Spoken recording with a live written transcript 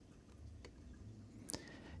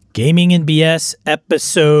Gaming and BS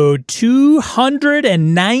episode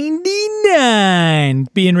 299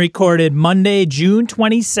 being recorded Monday, June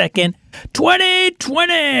 22nd,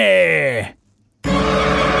 2020.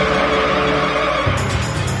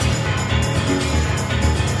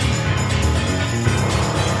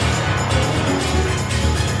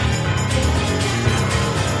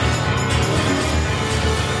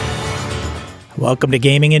 Welcome to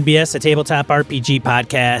Gaming and BS, a tabletop RPG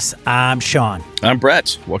podcast. I'm Sean. I'm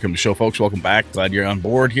Brett. Welcome to the show, folks. Welcome back. Glad you're on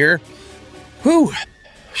board here. Whew.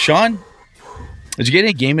 Sean, did you get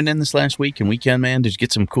any gaming in this last week and weekend, man? Did you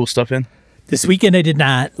get some cool stuff in? This weekend I did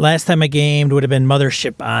not. Last time I gamed would have been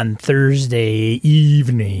Mothership on Thursday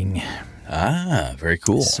evening. Ah, very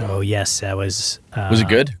cool. So, yes, that was... was it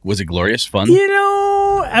good? Was it glorious? Fun? You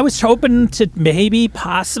know, I was hoping to maybe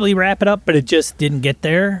possibly wrap it up, but it just didn't get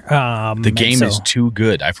there. The game is too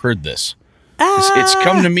good. I've heard this. It's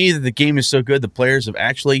come to me that the game is so good, the players have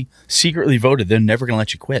actually secretly voted they're never going to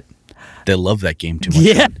let you quit. They love that game too much.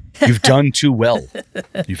 Yeah. You've done too well.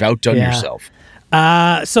 You've outdone yourself.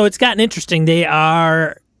 So it's gotten interesting. They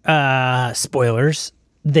are, spoilers,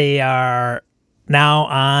 they are now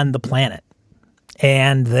on the planet,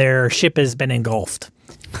 and their ship has been engulfed.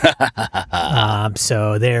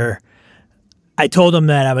 So I told them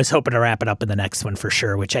that I was hoping to wrap it up in the next one for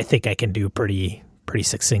sure, which I think I can do pretty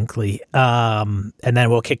succinctly. And then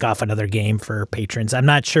we'll kick off another game for patrons. I'm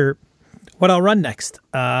not sure what I'll run next.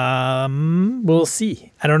 We'll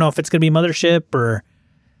see. I don't know if it's going to be Mothership or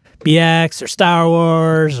BX or Star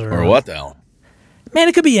Wars or what the hell. Man,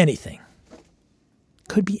 it could be anything.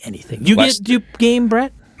 Could be anything. You game,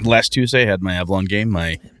 Brett? Last Tuesday I had my Avalon game.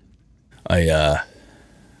 I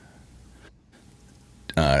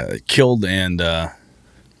killed and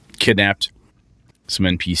kidnapped some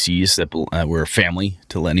NPCs that were family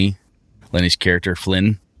to Lenny. Lenny's character,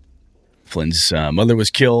 Flynn. Flynn's mother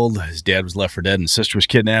was killed. His dad was left for dead and his sister was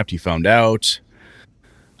kidnapped. He found out.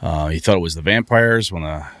 He thought it was the vampires when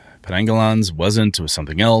the Penangolans wasn't. It was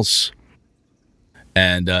something else.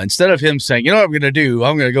 And instead of him saying, you know what I'm going to do?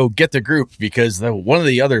 I'm going to go get the group because one of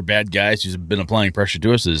the other bad guys who's been applying pressure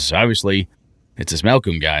to us is obviously it's this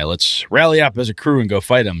Malcolm guy. Let's rally up as a crew and go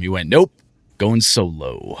fight him. He went, nope, going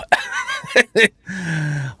solo.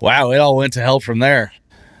 Wow, it all went to hell from there.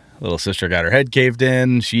 Little sister got her head caved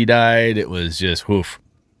in. She died. It was just woof.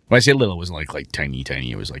 When I say little, it wasn't like tiny.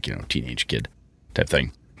 It was like, teenage kid type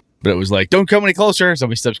thing. But it was like, don't come any closer.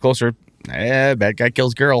 Somebody steps closer. Bad guy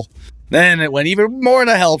kills girl. Then it went even more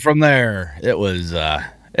to hell from there. It was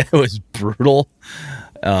brutal.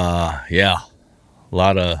 Yeah. A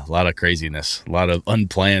lot of craziness. A lot of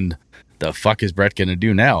unplanned, the fuck is Brett gonna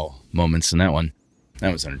do now moments in that one.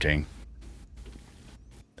 That was entertaining.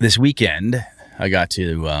 This weekend, I got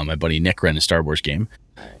to, my buddy Nick ran a Star Wars game.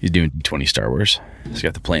 He's doing D20 Star Wars. So I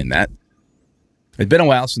got to play in that. It's been a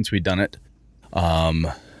while since we'd done it.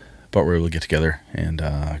 But we were able to get together and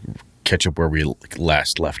catch up where we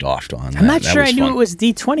last left off on. I'm not sure I knew it was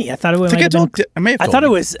D20. I thought it was. I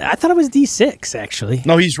thought it was D6 actually.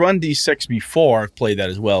 No, he's run D6 before. I've played that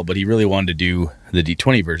as well, but he really wanted to do the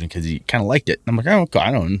D20 version because he kind of liked it. I'm like, oh,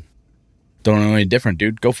 I don't know any different,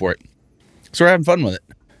 dude. Go for it. So we're having fun with it.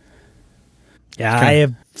 Yeah, I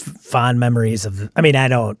have fond memories of. I mean, I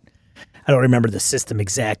don't remember the system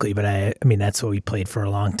exactly, but I mean that's what we played for a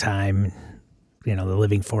long time. The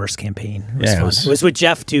Living Force campaign. It was with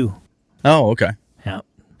Jeff too. Oh, okay. Yeah.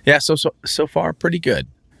 Yeah, so far pretty good.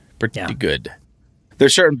 Pretty good.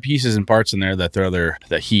 There's certain pieces and parts in there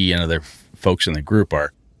that he and other folks in the group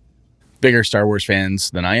are bigger Star Wars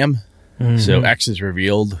fans than I am. Mm-hmm. So X is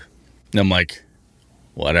revealed, and I'm like,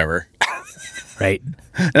 whatever. Right.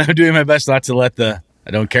 And I'm doing my best not to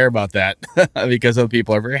I don't care about that because other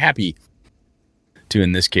people are very happy to,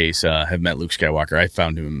 in this case, have met Luke Skywalker. I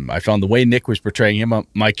found the way Nick was portraying him,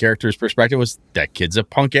 my character's perspective was, that kid's a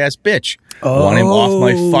punk-ass bitch. I want him off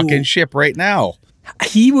my fucking ship right now.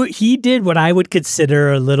 He did what I would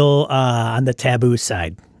consider a little on the taboo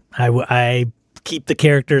side. I keep the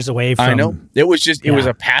characters away from... I know. It was just, it was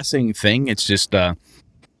a passing thing. It's just, the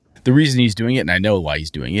reason he's doing it, and I know why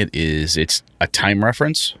he's doing it, is it's a time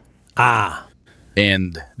reference.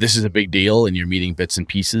 And this is a big deal, and you're meeting bits and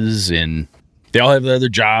pieces, and... They all have other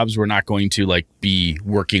jobs. We're not going to be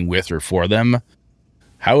working with or for them.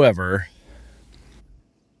 However,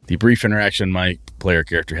 the brief interaction my player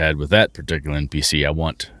character had with that particular NPC, I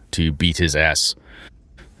want to beat his ass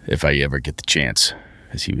if I ever get the chance,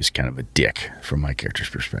 because he was kind of a dick from my character's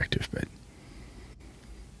perspective. But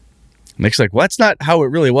Nick's like, well, that's not how it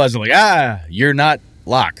really was. I'm like, you're not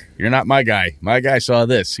Locke. You're not my guy. My guy saw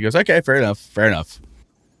this. He goes, okay, fair enough.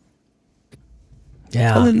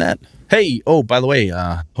 Yeah. Other than that, hey, by the way,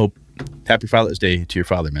 hope happy Father's Day to your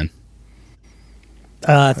father, man.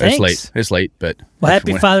 Thanks. It's late, but Well,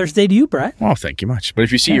 happy Father's Day to you, Brett. Well, thank you much. But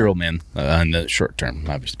if you see your old man in the short term,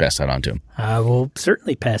 I'll just pass that on to him. I will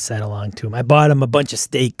certainly pass that along to him. I bought him a bunch of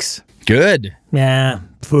steaks. Good. Yeah,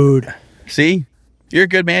 food. See, you're a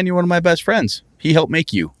good man. You're one of my best friends. He helped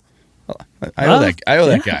make you. I owe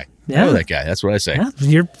that guy. Yeah. I owe that guy. That's what I say. Yeah,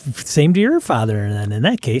 you're same to your father then in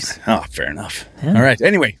that case. Oh, fair enough. Yeah. All right.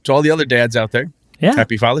 Anyway, to all the other dads out there,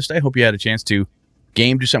 happy Father's Day. Hope you had a chance to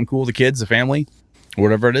do something cool with the kids, the family,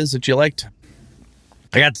 whatever it is that you liked.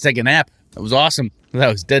 I got to take a nap. That was awesome. I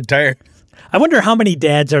was dead tired. I wonder how many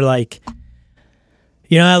dads are like,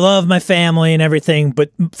 I love my family and everything,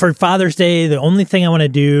 but for Father's Day, the only thing I want to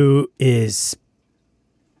do is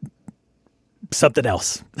something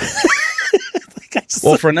else.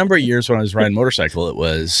 Well, for a number of years when I was riding motorcycle,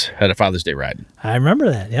 had a Father's Day ride. I remember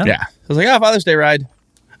that, yeah. Yeah. I was like, Father's Day ride.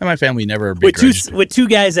 And my family never begrudged. With two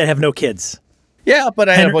guys that have no kids. Yeah, but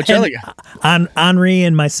I had a bunch of other guys. Henri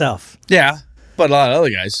and myself. Yeah, but a lot of other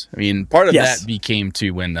guys. I mean, part of that became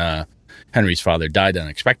to when Henry's father died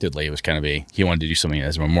unexpectedly. It was kind of he wanted to do something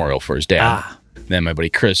as a memorial for his dad. Then my buddy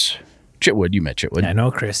Chris Chitwood, you met Chitwood. I know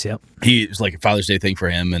Chris, yep. It was like a Father's Day thing for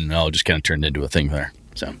him, and it all just kind of turned into a thing there.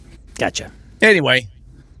 So, gotcha. Anyway,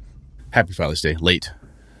 happy Father's Day late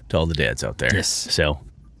to all the dads out there. Yes. So,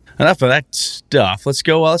 enough of that stuff. Let's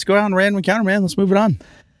go out on Random Encounter, man. Let's move it on.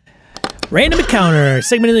 Random Encounter,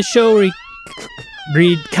 segment of the show where we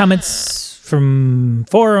read comments from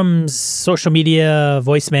forums, social media,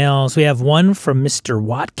 voicemails. We have one from Mr.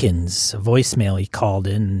 Watkins, a voicemail he called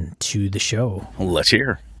in to the show. Let's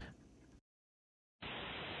hear.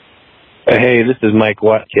 Hey, this is Mike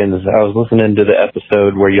Watkins. I was listening to the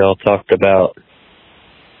episode where y'all talked about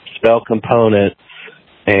spell components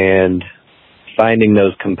and finding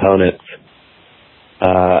those components.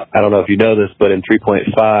 I don't know if you know this, but in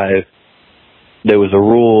 3.5, there was a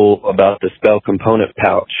rule about the spell component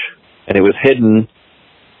pouch, and it was hidden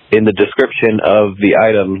in the description of the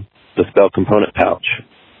item, the spell component pouch.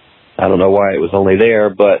 I don't know why it was only there,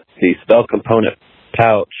 but the spell component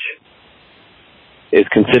pouch is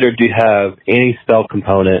considered to have any spell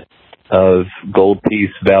component of gold piece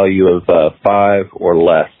value of 5 or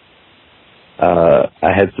less.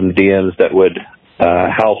 I had some DMs that would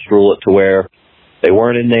house rule it to where they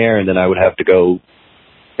weren't in there, and then I would have to go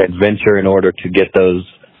adventure in order to get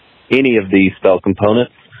any of these spell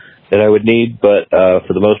components that I would need, but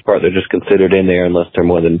for the most part, they're just considered in there unless they're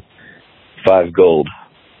more than 5 gold.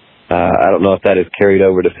 I don't know if that is carried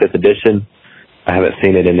over to 5th edition. I haven't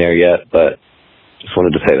seen it in there yet, but just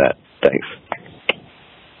wanted to say that. Thanks.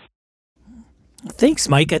 Thanks,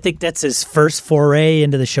 Mike. I think that's his first foray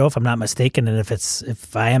into the show, if I'm not mistaken. And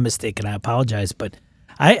if I am mistaken, I apologize. But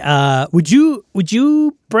would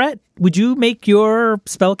you, Brett, would you make your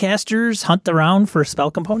spellcasters hunt around for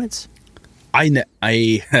spell components? I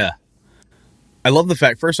love the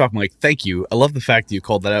fact, first off, Mike, thank you. I love the fact that you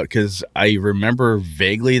called that out because I remember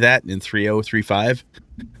vaguely that in 3.035,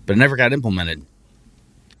 but it never got implemented.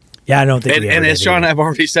 Yeah, I don't think and as Sean and I have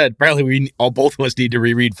already said, probably both of us need to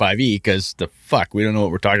reread 5e because we don't know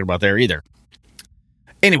what we're talking about there either.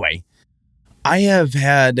 Anyway, I have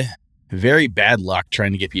had very bad luck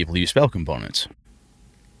trying to get people to use spell components.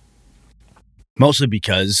 Mostly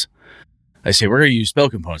because I say, we're going to use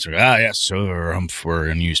spell components. Like, yes, sir, we're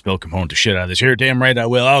going to use spell component to shit out of this. Here, damn right I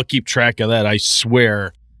will. I'll keep track of that. I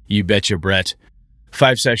swear, you betcha, Brett.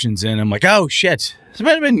 5 sessions in, I'm like, oh, shit. Has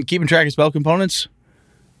anybody been keeping track of spell components?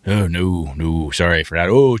 Oh, no, sorry, I forgot.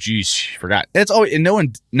 Oh, geez, forgot. It's always, and no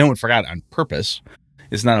one forgot on purpose.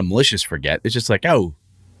 It's not a malicious forget. It's just like, oh,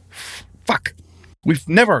 fuck. We've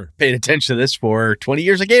never paid attention to this for 20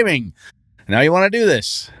 years of gaming. Now you want to do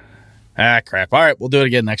this. Crap. All right, we'll do it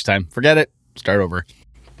again next time. Forget it. Start over.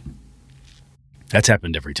 That's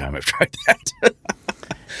happened every time I've tried that.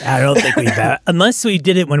 I don't think we've unless we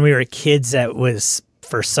did it when we were kids. That was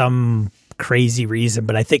for some crazy reason,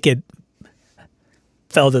 but I think it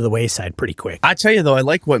fell to the wayside pretty quick. I tell you, though, I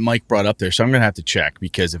like what Mike brought up there, so I'm going to have to check,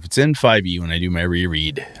 because if it's in 5e when I do my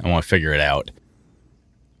reread, I want to figure it out.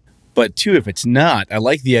 But, two, if it's not, I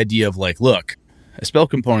like the idea of, like, look, a spell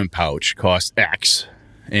component pouch costs X,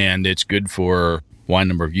 and it's good for Y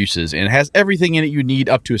number of uses, and it has everything in it you need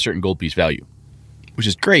up to a certain gold piece value, which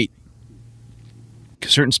is great,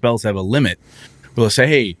 because certain spells have a limit. We'll say,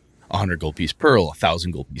 hey, 100 gold piece pearl,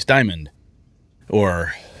 1,000 gold piece diamond,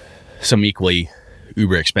 or some equally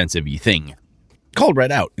uber expensive thing, called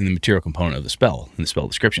right out in the material component of the spell, in the spell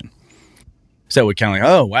description. So we're kind of like,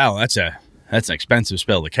 oh, wow, that's an expensive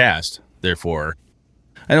spell to cast. Therefore,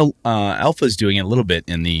 I know Alpha's doing it a little bit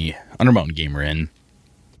in the Undermountain game we're in,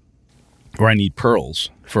 where I need pearls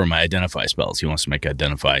for my identify spells. He wants to make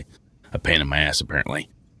identify a pain in my ass, apparently.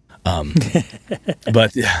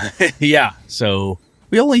 But yeah, so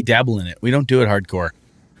we only dabble in it. We don't do it hardcore.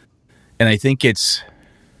 And I think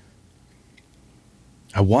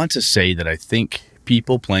I want to say that I think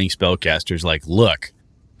people playing spellcasters like, look,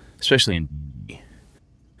 especially in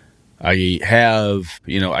I have,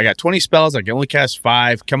 I got 20 spells. I can only cast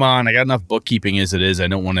 5. Come on, I got enough bookkeeping as it is. I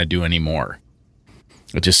don't want to do any more.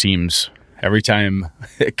 It just seems every time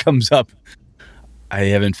it comes up, I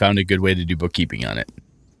haven't found a good way to do bookkeeping on it.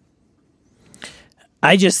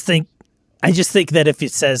 I just think that if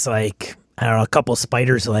it says like, I don't know, a couple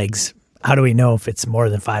spider's legs, how do we know if it's more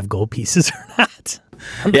than 5 gold pieces or not?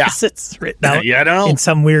 Unless it's written out I don't know. in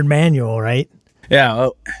some weird manual, right? Yeah,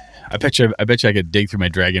 well, I bet you I could dig through my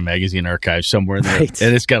Dragon Magazine archive somewhere in there, right.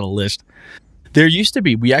 And it's got a list. There used to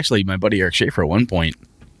be, my buddy Eric Schaefer at one point,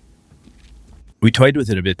 we toyed with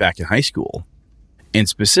it a bit back in high school, and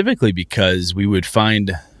specifically because we would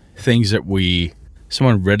find things that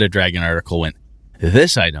someone read a Dragon article, went,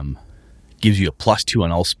 this item gives you a +2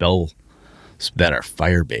 on all spells that are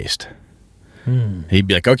fire-based. He'd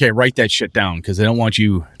be like, okay, write that shit down, because I don't want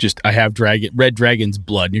you I have red dragon's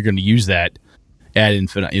blood, and you're going to use that ad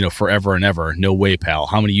infinitum, forever and ever. No way, pal.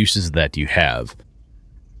 How many uses of that do you have?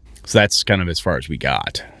 So that's kind of as far as we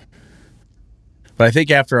got. But I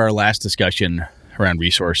think after our last discussion around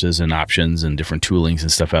resources and options and different toolings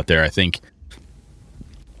and stuff out there, I think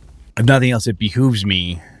if nothing else, it behooves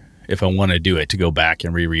me, if I want to do it, to go back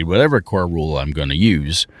and reread whatever core rule I'm going to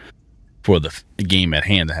use for the game at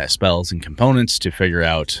hand that has spells and components, to figure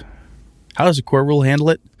out how does the core rule handle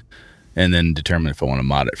it, and then determine if I want to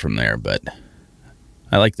mod it from there. But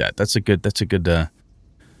I like that. That's a good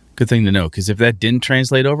thing to know, because if that didn't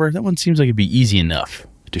translate over, that one seems like it'd be easy enough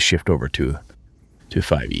to shift over to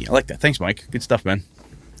 5e. I like that. Thanks, Mike. Good stuff, man.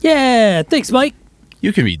 Yeah, thanks, Mike.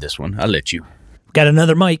 You can read this one. I'll let you. Got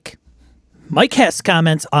another Mike. Mike has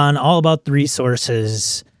comments on all about the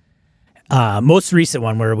resources. Most recent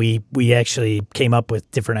one where we actually came up with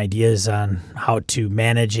different ideas on how to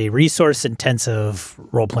manage a resource-intensive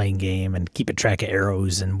role-playing game and keep a track of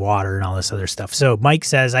arrows and water and all this other stuff. So Mike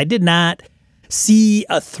says, I did not see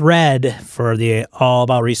a thread for the All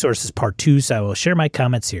About Resources Part 2, so I will share my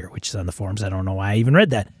comments here, which is on the forums. I don't know why I even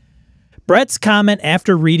read that. Brett's comment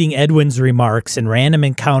after reading Edwin's remarks and random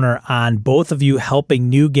encounter on both of you helping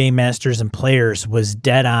new game masters and players was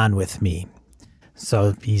dead on with me.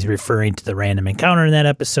 So he's referring to the random encounter in that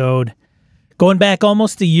episode. Going back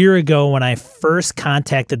almost a year ago when I first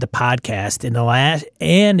contacted the podcast, in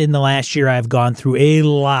the last year, I've gone through a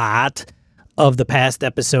lot of the past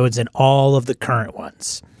episodes and all of the current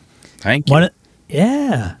ones. Thank you.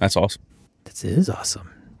 Yeah. That's awesome. This is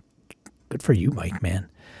awesome. Good for you, Mike, man.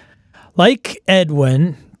 Like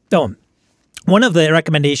Edwin, one of the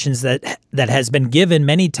recommendations that has been given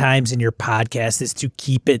many times in your podcast is to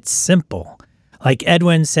keep it simple. Like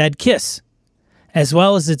Edwin said, KISS. As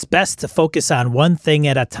well as it's best to focus on one thing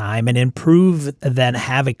at a time and improve than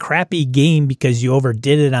have a crappy game because you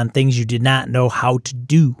overdid it on things you did not know how to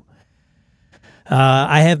do.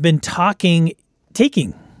 I have been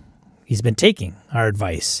he's been taking our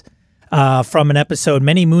advice from an episode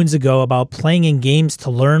many moons ago about playing in games to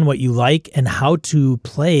learn what you like and how to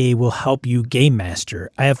play will help you game master.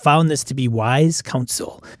 I have found this to be wise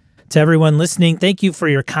counsel. To everyone listening, thank you for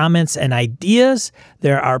your comments and ideas.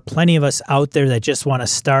 There are plenty of us out there that just want to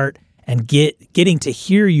start, and getting to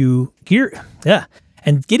hear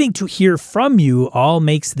from you all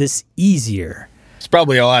makes this easier. It's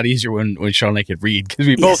probably a lot easier when Sean and I could read, because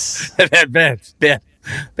we both have had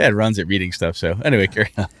bad runs at reading stuff. So anyway,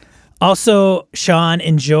 carry on. Also, Sean,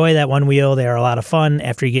 enjoy that one wheel. They are a lot of fun.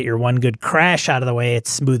 After you get your one good crash out of the way, it's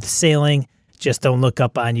smooth sailing. Just don't look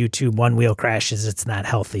up on YouTube one wheel crashes. It's not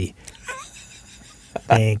healthy.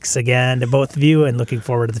 Thanks again to both of you, and looking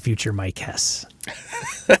forward to the future, Mike Hess.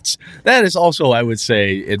 That is also, I would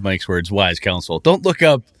say, in Mike's words, wise counsel. Don't look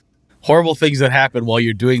up horrible things that happen while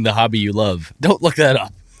you're doing the hobby you love. Don't look that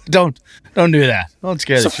up. Don't do that. Don't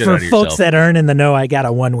scare the shit out of yourself. For folks that aren't in the know, I got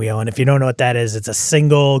a one wheel, and if you don't know what that is, it's a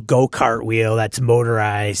single go-kart wheel that's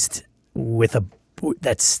motorized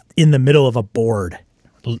that's in the middle of a board.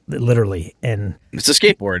 Literally. And it's a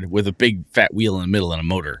skateboard with a big fat wheel in the middle and a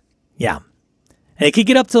motor. Yeah. And it could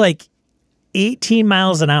get up to like 18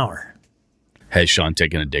 miles an hour. Has Sean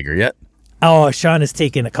taken a digger yet? Oh, Sean has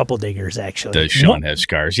taken a couple diggers, actually. Does Sean have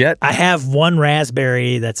scars yet? I have one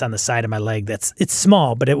raspberry that's on the side of my leg. It's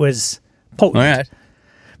small, but it was potent. All right.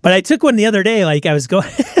 But I took one the other day, like I was going,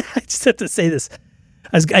 I just have to say this.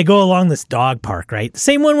 I go along this dog park, right? The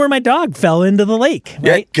same one where my dog fell into the lake, right?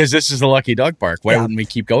 Yeah, because this is the Lucky Dog Park. Why wouldn't we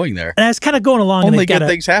keep going there? And I was kind of going along. Only and good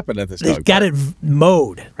things happen at this dog They've got park. it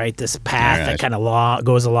mowed, right? This path that kind of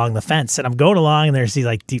goes along the fence. And I'm going along, and there's these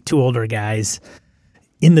like two older guys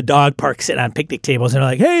in the dog park sitting on picnic tables, and they're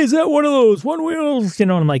like, "Hey, is that one of those one wheels?"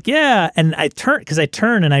 And I'm like, "Yeah." And I turn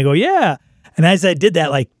and I go, "Yeah." And as I did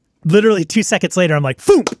that, like literally 2 seconds later, I'm like,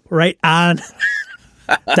 "Foop!" Right on,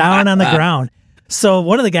 down on the ground. So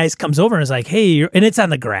one of the guys comes over and is like, "Hey," and it's on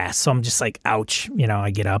the grass. So I'm just like, "Ouch!"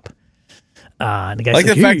 I get up. And the guy's like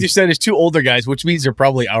the "Here fact you said it's two older guys, which means they're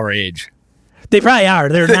probably our age. They probably are.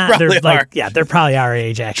 They're not. They're like, are. yeah, they're probably our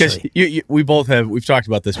age actually. Because we both have. We've talked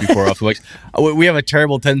about this before. Off the mics. We have a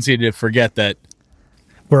terrible tendency to forget that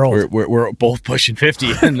We're old. we're both pushing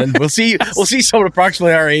 50, and then we'll see someone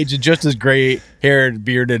approximately our age and just as gray haired,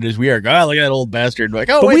 bearded as we are. Oh, look at that old bastard! Like,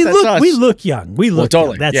 oh, But wait, that's us. we look young. We look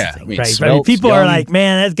totally. young. That's Yeah, the thing, I mean, right? smells People are young. like,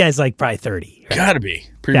 man, that guy's like probably 30. Right? Gotta be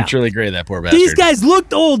prematurely gray. That poor bastard. These guys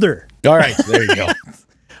looked older. All right, there you go.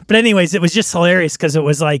 But anyways, it was just hilarious because it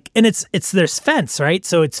was like, and there's fence, right?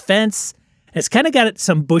 So it's fence. It's kind of got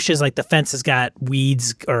some bushes, like the fence has got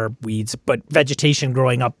but vegetation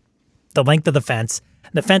growing up the length of the fence.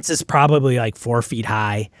 The fence is probably like 4 feet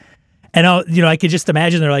high. And, I could just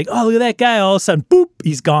imagine they're like, oh, look at that guy. All of a sudden, boop,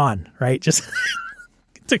 he's gone, right? Just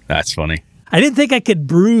That's funny. I didn't think I could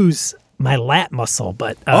bruise my lat muscle,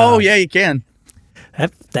 but Oh yeah, you can.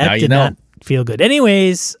 that Now you did know. not feel good.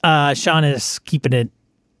 Anyways, Sean is keeping it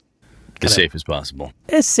As safe as possible.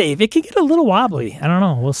 as safe. It could get a little wobbly. I don't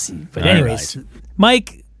know. We'll see. But All anyways,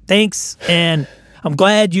 Mike, thanks, and I'm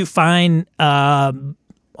glad you find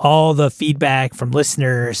all the feedback from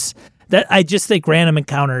listeners. That I just think random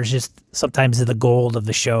encounters just sometimes are the gold of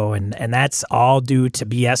the show, and that's all due to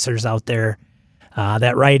BSers out there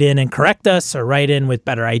that write in and correct us, or write in with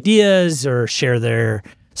better ideas, or share their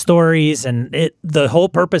stories. And the whole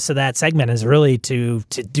purpose of that segment is really to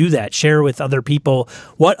do that, share with other people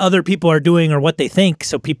what other people are doing or what they think,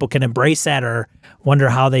 so people can embrace that or wonder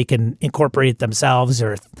how they can incorporate it themselves,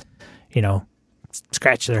 or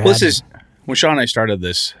scratch their head. Well, this is when Sean and I started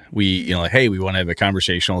this. We, hey, we want to have a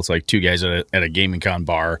conversational. It's like two guys at a gaming con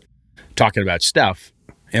bar talking about stuff,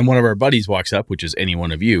 and one of our buddies walks up, which is any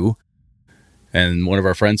one of you, and one of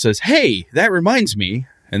our friends says, "Hey, that reminds me."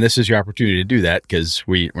 And this is your opportunity to do that, because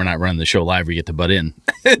we're not running the show live. We get to butt in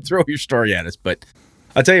and throw your story at us. But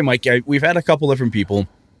I'll tell you, Mike, we've had a couple different people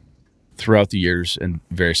throughout the years and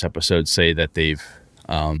various episodes say that they've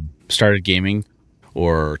started gaming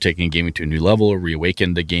or taken gaming to a new level or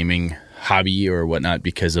reawakened the gaming hobby or whatnot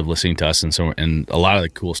because of listening to us. And a lot of the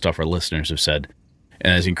cool stuff our listeners have said.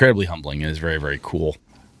 And it's incredibly humbling and it's very, very cool.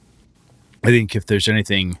 I think if there's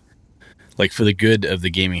anything like for the good of the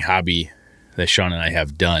gaming hobby that Sean and I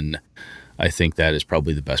have done, I think that is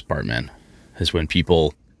probably the best part, man, is when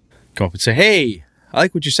people come up and say, "Hey, I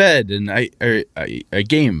like what you said, and I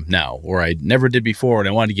game now, or I never did before, and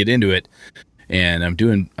I wanted to get into it, and I'm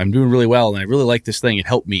doing really well, and I really like this thing. It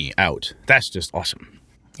helped me out." That's just awesome.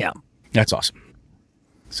 Yeah. That's awesome.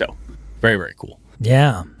 So, very, very cool.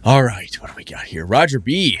 Yeah. All right, what do we got here? Roger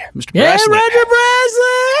B, Mr. Yeah, Braslett. Roger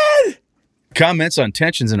Braslett! Comments on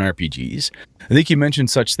tensions in RPGs. I think you mentioned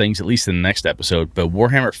such things, at least in the next episode, but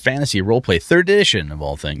Warhammer Fantasy Roleplay 3rd Edition, of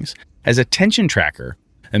all things, has a tension tracker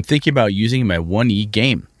I'm thinking about using in my 1E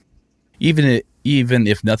game. Even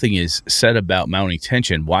if nothing is said about mounting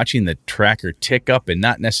tension, watching the tracker tick up and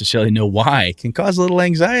not necessarily know why can cause a little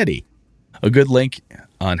anxiety. A good link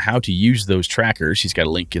on how to use those trackers. He's got a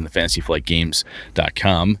link in the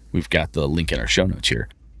fantasyflightgames.com. We've got the link in our show notes here.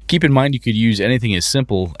 Keep in mind you could use anything as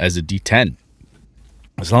simple as a D10.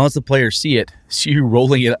 As long as the players see you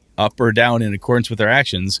rolling it up or down in accordance with their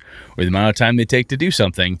actions, or the amount of time they take to do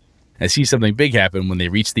something, and see something big happen when they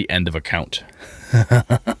reach the end of a count.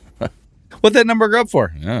 What'd that number go up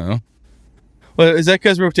for? I don't know. Well, is that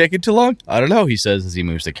because we're taking too long? I don't know, he says as he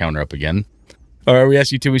moves the counter up again. Or are we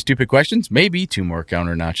asking too many stupid questions? Maybe 2 more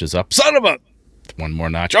counter notches up. Son of a... 1 more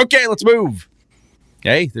notch. Okay, let's move.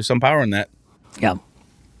 Hey, there's some power in that. Yeah.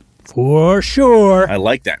 For sure. I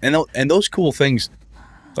like that. And those cool things,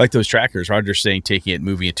 like those trackers, Roger's saying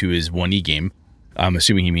moving it to his 1E game. I'm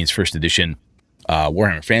assuming he means 1st edition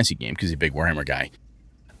Warhammer Fantasy game because he's a big Warhammer guy.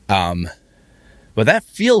 But that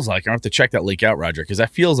feels like, I have to check that link out, Roger, because that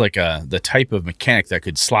feels like the type of mechanic that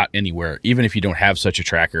could slot anywhere, even if you don't have such a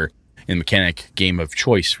tracker in mechanic game of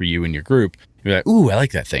choice for you and your group. You're like, ooh, I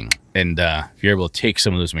like that thing. And if you're able to take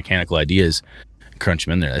some of those mechanical ideas and crunch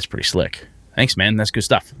them in there, that's pretty slick. Thanks, man. That's good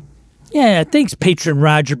stuff. Yeah, thanks, patron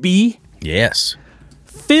Roger B. Yes.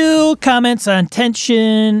 Phil comments on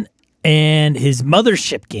tension and his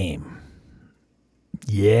Mothership game.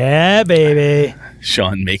 Yeah, baby.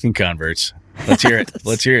 Sean making converts. Let's hear it.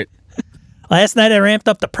 Let's hear it. Last night I ramped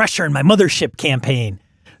up the pressure in my mothership campaign.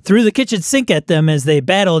 Threw the kitchen sink at them as they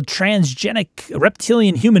battled transgenic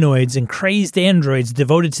reptilian humanoids and crazed androids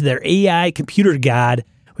devoted to their AI computer god,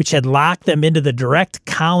 which had locked them into the derelict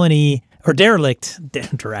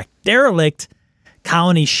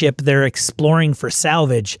colony ship they're exploring for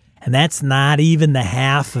salvage. And that's not even the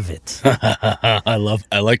half of it. I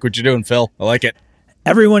like what you're doing, Phil. I like it.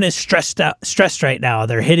 Everyone is stressed right now.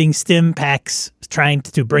 They're hitting stim packs trying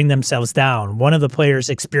to bring themselves down. One of the players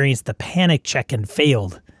experienced the panic check and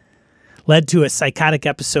failed. Led to a psychotic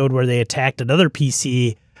episode where they attacked another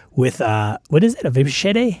PC with what is it? A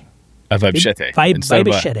vibachete? A vibachete.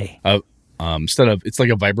 Vibachete. Instead of, it's like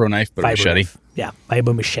a vibro knife, but a machete. Yeah,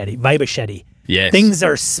 vibachete. Yes. Things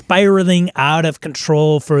are spiraling out of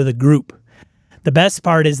control for the group. The best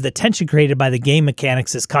part is the tension created by the game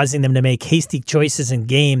mechanics is causing them to make hasty choices in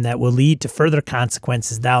game that will lead to further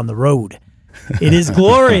consequences down the road. It is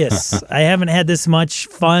glorious. I haven't had this much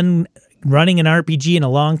fun running an RPG in a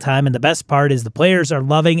long time, and the best part is the players are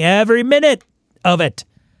loving every minute of it.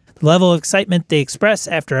 The level of excitement they express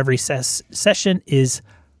after every session is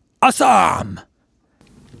awesome.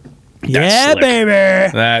 Yeah, slick.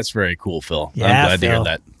 baby. That's very cool, Phil. Yeah, I'm glad to Phil. hear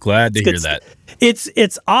that. Glad to hear that.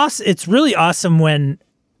 It's awesome. It's really awesome when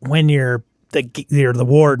you're the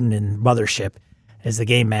warden in Mothership as the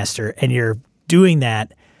game master, and you're doing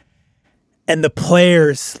that, and the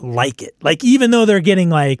players like it. Like, even though they're getting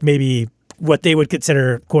like maybe what they would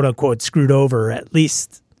consider quote unquote screwed over, at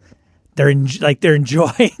least they're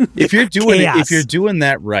enjoying. If you're doing chaos. if you're doing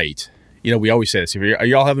that right, we always say this. If are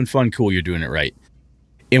y'all having fun? Cool, you're doing it right.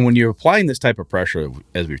 And when you're applying this type of pressure,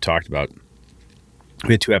 as we've talked about,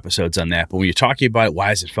 we had 2 episodes on that. But when you're talking about it,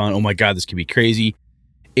 why is it fun? Oh my God, this could be crazy.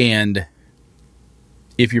 And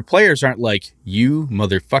if your players aren't like, you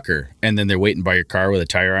motherfucker, and then they're waiting by your car with a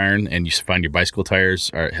tire iron, and you find your bicycle tires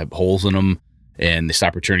have holes in them, and they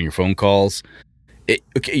stop returning your phone calls,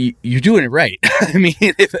 okay, you're doing it right. I mean,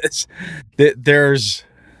 there's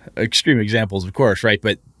extreme examples, of course, right?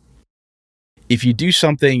 But if you do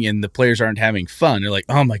something and the players aren't having fun, they're like,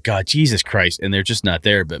 oh my God, Jesus Christ. And they're just not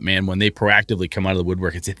there. But man, when they proactively come out of the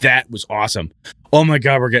woodwork and say, that was awesome. Oh my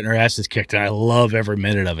God, we're getting our asses kicked. And I love every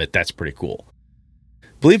minute of it. That's pretty cool.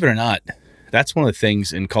 Believe it or not, that's one of the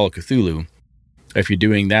things in Call of Cthulhu, if you're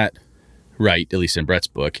doing that right, at least in Brett's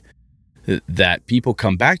book, that people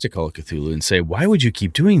come back to Call of Cthulhu and say, why would you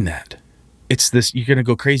keep doing that? It's this, you're going to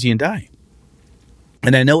go crazy and die.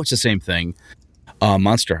 And I know it's the same thing.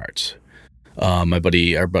 Monster Hearts. Our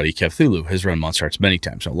buddy Cthulhu has run Monster Hearts many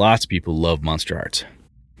times. So lots of people love Monster Hearts.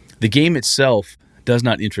 The game itself does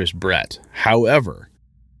not interest Brett. However,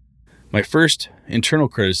 my first internal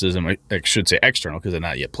criticism, I should say external because I've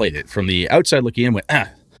not yet played it, from the outside looking in went,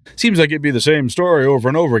 seems like it'd be the same story over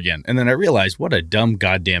and over again. And then I realized what a dumb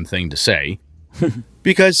goddamn thing to say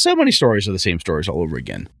because so many stories are the same stories all over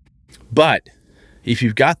again. But if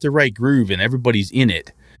you've got the right groove and everybody's in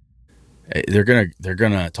it, they're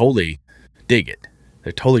gonna totally dig it.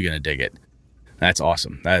 They're totally gonna dig it. That's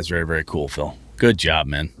awesome. That is very, very cool, Phil. Good job,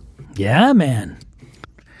 man. Yeah, man.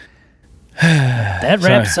 That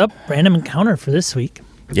wraps up Random Encounter for this week.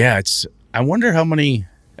 Yeah, I wonder how many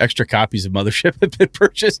extra copies of Mothership have been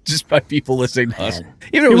purchased just by people listening to us.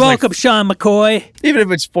 You're welcome, Sean McCoy. Even if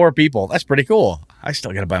it's 4 people, that's pretty cool. I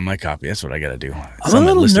still got to buy my copy. That's what I got to do. I'm a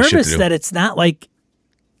little nervous that it's not like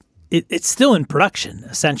it's still in production.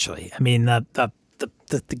 Essentially, I mean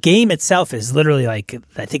the game itself is literally like,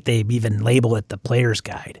 I think they even label it the player's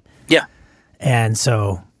guide. Yeah, and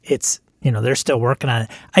so it's they're still working on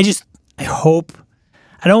it. I hope,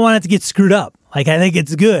 I don't want it to get screwed up. Like, I think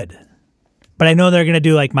it's good, but I know they're going to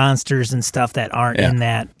do like monsters and stuff that aren't in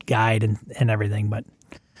that guide and everything, but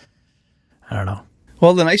I don't know.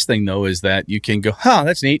 Well, the nice thing though is that you can go,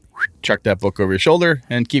 that's neat. Chuck that book over your shoulder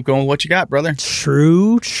and keep going with what you got, brother.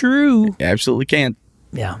 True. You absolutely can.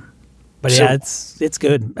 Yeah. But yeah, it's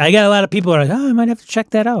good. I got a lot of people who are like, I might have to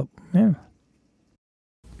check that out. Yeah.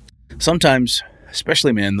 Sometimes,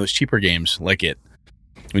 especially, man, those cheaper games like it,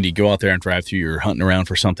 when you go out there and drive through, you're hunting around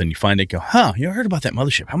for something, you find it, go, I heard about that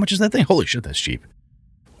Mothership. How much is that thing? Holy shit, that's cheap.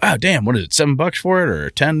 Wow, damn, what is it, $7 for it or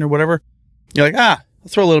 10 or whatever? You're like, I'll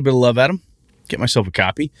throw a little bit of love at them, get myself a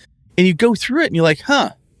copy. And you go through it and you're like,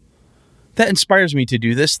 that inspires me to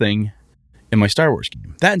do this thing in my Star Wars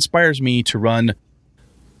game. That inspires me to run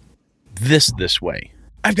this way.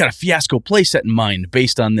 I've got a Fiasco playset in mind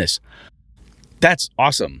based on this. That's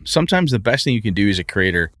awesome. Sometimes the best thing you can do as a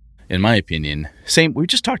creator, in my opinion, we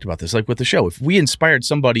just talked about this, like with the show. If we inspired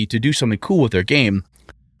somebody to do something cool with their game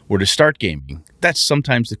or to start gaming, that's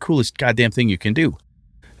sometimes the coolest goddamn thing you can do.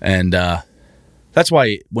 And that's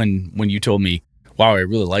why when you told me, wow, I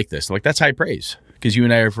really like this, like, that's high praise, because you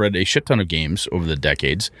and I have read a shit ton of games over the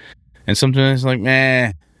decades, and sometimes like,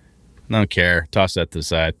 meh, don't care, toss that to the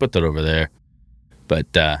side, put that over there.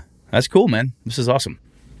 But that's cool, man. This is awesome.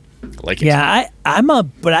 I like it. Yeah,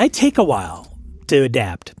 but I take a while to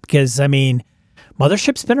adapt, because I mean,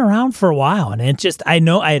 Mothership's been around for a while, and I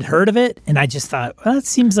know I had heard of it, and I just thought, well, it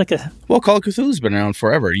seems like Well, Call of Cthulhu's been around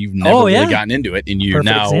forever. You've never really gotten into it, and you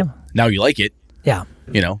now you like it. Yeah.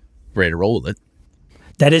 Ready to roll with it.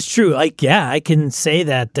 That is true. Like, yeah, I can say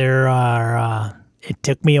that there are, it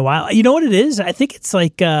took me a while. You know what it is? I think it's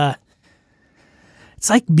like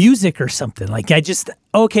music or something. Like, I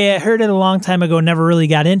heard it a long time ago, never really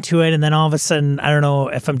got into it, and then all of a sudden, I don't know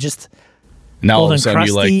if I'm just now all of a old sudden and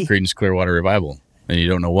you like crusty. Creedence Clearwater Revival, and you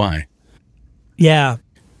don't know why. Yeah.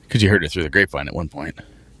 Because you heard it through the grapevine at one point.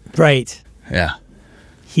 Right. Yeah.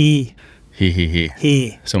 He.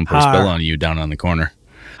 Someone put a spell on you down on the corner.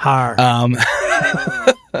 Har.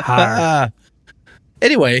 Har.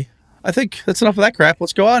 Anyway, I think that's enough of that crap.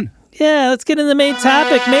 Let's go on. Yeah, let's get into the main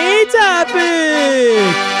topic. Main topic!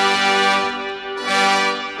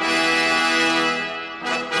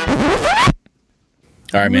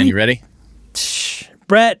 All right, man, you ready?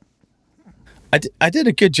 Brett. I did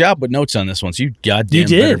a good job with notes on this one, so you goddamn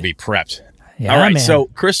better be prepped. Yeah, all right, man. so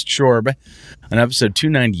Chris Shorb, on episode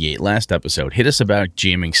 298, last episode, hit us about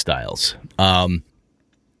jamming styles.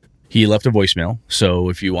 He left a voicemail, so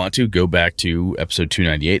if you want to, go back to episode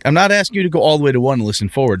 298. I'm not asking you to go all the way to 1 and listen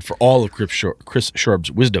forward for all of Chris Shorb's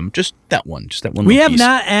wisdom, just that one We have piece.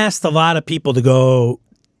 not asked a lot of people to go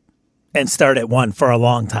and start at 1 for a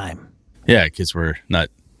long time. Yeah, because we're not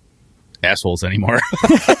assholes anymore.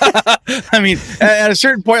 I mean, at a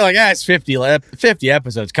certain point, like, it's 50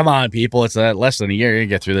 episodes. Come on, people. It's less than a year. You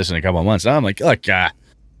get through this in a couple of months. And I'm like, look,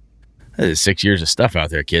 there's 6 years of stuff out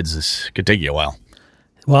there, kids. This could take you a while.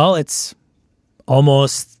 Well, it's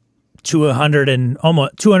almost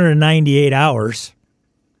 298 hours.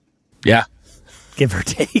 Yeah. Give or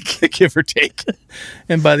take. Give or take.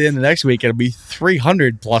 And by the end of next week, it'll be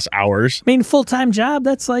 300 plus hours. I mean, full-time job,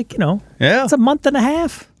 that's like, Yeah. It's a month and a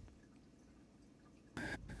half.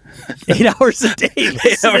 8 hours a day.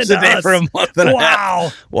 8 hours a day for a month and a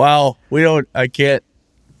half. Wow. I can't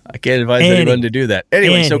advise anyone to do that.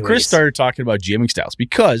 Anyway, so Chris started talking about jamming styles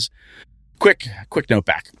because, quick note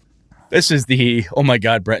back. This is the, oh my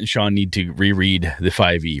God, Brett and Sean need to reread the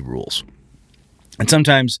 5e rules. And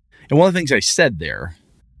sometimes, and one of the things I said there,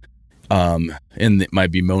 in my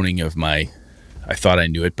bemoaning of I thought I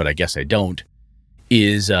knew it, but I guess I don't,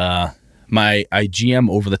 is I GM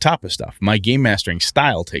over the top of stuff. My game mastering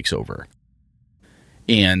style takes over.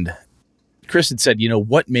 And Chris had said,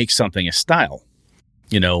 what makes something a style?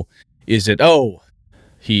 Is it,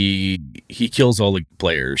 he kills all the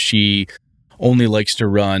players. She only likes to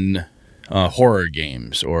run horror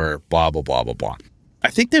games, or blah, blah, blah, blah, blah. I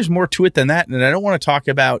think there's more to it than that. And I don't want to talk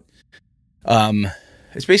about,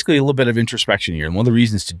 it's basically a little bit of introspection here. And one of the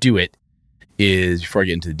reasons to do it is, before I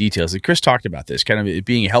get into the details, that Chris talked about this, kind of it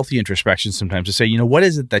being a healthy introspection sometimes to say, what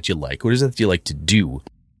is it that you like? What is it that you like to do?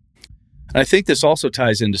 And I think this also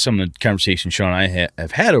ties into some of the conversations Sean and I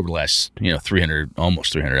have had over the last,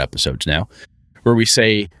 almost 300 episodes now, where we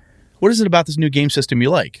say, what is it about this new game system you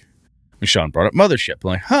like? And Sean brought up Mothership.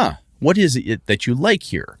 I'm like, what is it that you like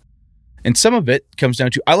here? And some of it comes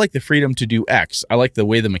down to, I like the freedom to do X. I like the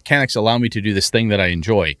way the mechanics allow me to do this thing that I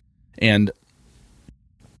enjoy. And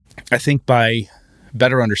I think by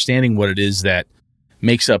better understanding what it is that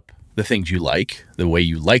makes up the things you like, the way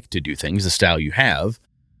you like to do things, the style you have,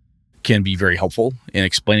 can be very helpful in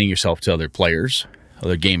explaining yourself to other players,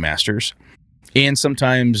 other game masters, and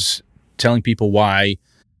sometimes telling people why,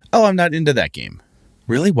 I'm not into that game.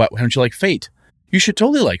 Really? Why don't you like Fate? You should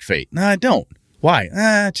totally like Fate. No, I don't. Why?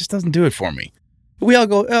 It just doesn't do it for me. We all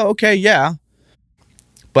go, okay, yeah.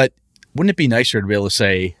 But wouldn't it be nicer to be able to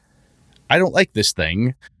say, I don't like this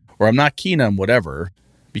thing, or I'm not keen on whatever,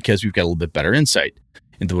 because we've got a little bit better insight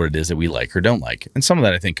into what it is that we like or don't like. And some of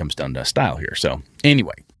that, I think, comes down to style here. So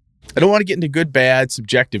anyway, I don't want to get into good, bad,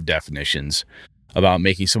 subjective definitions about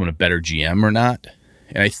making someone a better GM or not.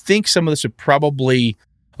 And I think some of this would probably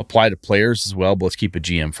apply to players as well, but let's keep a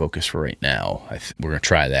GM focus for right now. We're going to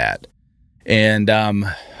try that. And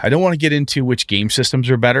I don't want to get into which game systems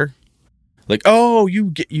are better. Like,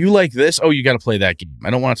 you like this? You got to play that game. I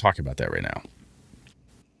don't want to talk about that right now.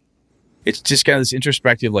 It's just kind of this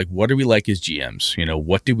introspective, like, what do we like as GMs?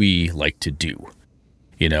 What do we like to do?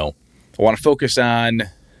 I want to focus on a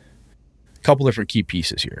couple different key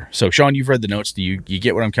pieces here. So, Sean, you've read the notes. Do you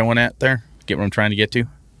get what I'm coming at there? Get what I'm trying to get to?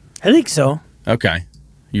 I think so. Okay.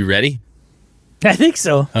 You ready? I think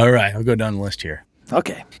so. All right, I'll go down the list here.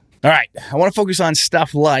 Okay. All right, I want to focus on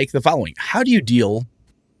stuff like the following. How do you deal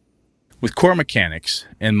with core mechanics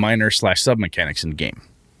and minor/sub-mechanics in the game?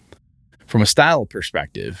 From a style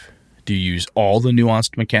perspective, do you use all the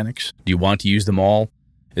nuanced mechanics? Do you want to use them all?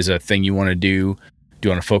 Is that a thing you want to do? Do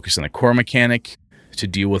you want to focus on the core mechanic to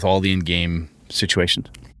deal with all the in-game situations?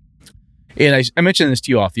 And I mentioned this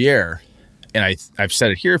to you off the air, and I've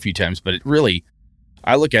said it here a few times, but it really,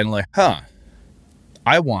 I look at it like,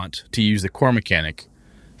 I want to use the core mechanic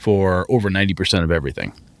for over 90% of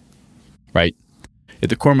everything, right? If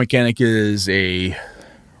the core mechanic is a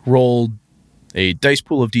dice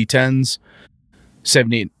pool of D10s,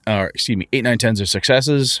 8, 9, 10s are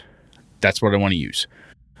successes, that's what I want to use.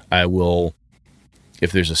 I will,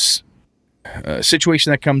 if there's a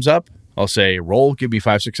situation that comes up, I'll say, roll, give me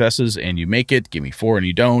 5 successes, and you make it, give me 4 and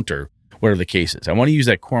you don't, or whatever the case is. I want to use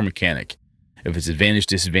that core mechanic. If it's advantage,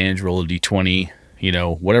 disadvantage, roll a D20,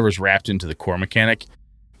 whatever's wrapped into the core mechanic,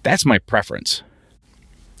 that's my preference.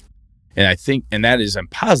 And I think, and that is, I'm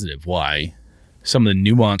positive why some of the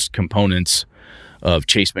nuanced components of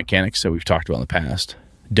chase mechanics that we've talked about in the past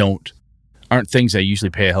aren't things I usually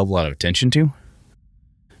pay a hell of a lot of attention to,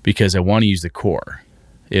 because I want to use the core.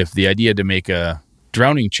 If the idea to make a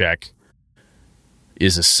drowning check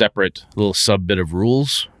is a separate little sub bit of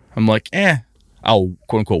rules, I'm like, I'll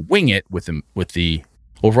quote unquote wing it with the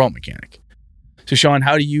overall mechanic. So Sean,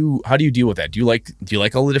 how do you deal with that? Do you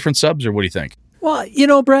like all the different subs, or what do you think? Well,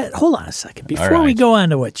 Brett, hold on a second. Before we go on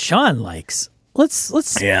to what Sean likes, let's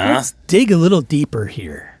dig a little deeper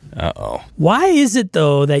here. Uh-oh. Why is it,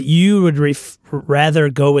 though, that you would rather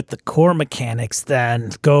go with the core mechanics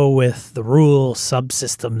than go with the rule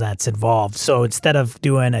subsystem that's involved? So instead of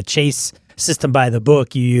doing a chase system by the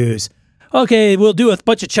book, you use, okay, we'll do a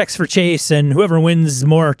bunch of checks for chase, and whoever wins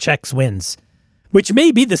more checks wins, which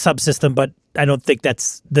may be the subsystem, but I don't think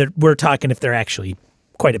we're talking if they're actually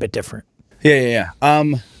quite a bit different. Yeah.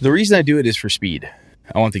 The reason I do it is for speed.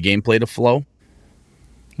 I want the gameplay to flow.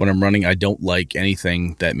 When I'm running, I don't like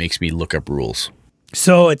anything that makes me look up rules.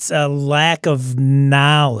 So it's a lack of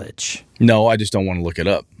knowledge. No, I just don't want to look it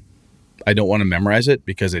up. I don't want to memorize it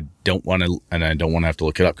because I don't want to, and I don't want to have to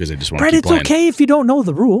look it up because I just want to keep playing. Brett, it's okay if you don't know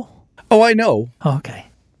the rule. Oh, I know. Oh, okay.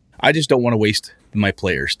 I just don't want to waste my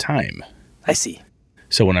players' time. I see.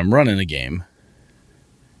 So when I'm running a game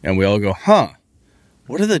and we all go,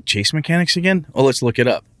 what are the chase mechanics again? Oh, let's look it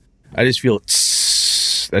up. I just feel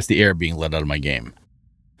that's the air being let out of my game.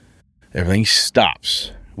 Everything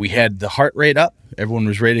stops. We had the heart rate up. Everyone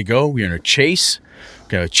was ready to go. We were in a chase. We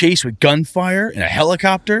got a chase with gunfire and a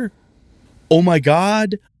helicopter. Oh my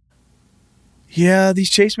God. Yeah, these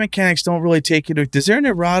chase mechanics don't really take it. Is there an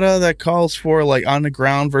errata that calls for like on the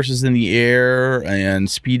ground versus in the air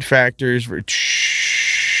and speed factors?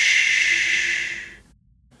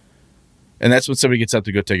 And that's when somebody gets up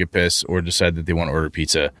to go take a piss or decide that they want to order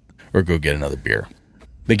pizza or go get another beer.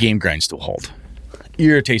 The game grinds to a halt.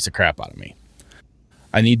 Irritates the crap out of me.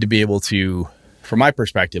 I need to be able to, from my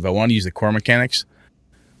perspective, I want to use the core mechanics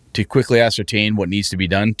to quickly ascertain what needs to be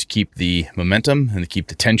done to keep the momentum and to keep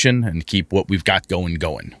the tension and to keep what we've got going.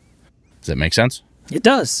 Does that make sense? It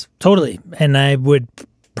does, totally. And I would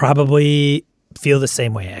probably feel the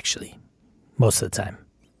same way, actually, most of the time.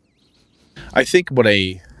 I think what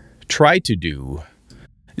I try to do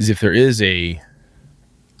is if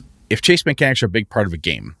chase mechanics are a big part of a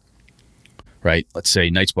game, right? Let's say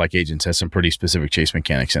Night's Black Agents has some pretty specific chase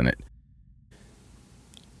mechanics in it.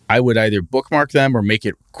 I would either bookmark them or make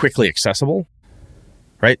it quickly accessible,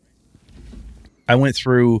 right? I went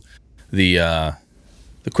through the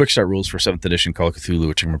quick start rules for 7th edition Call of Cthulhu,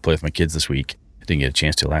 which I'm going to play with my kids this week. I didn't get a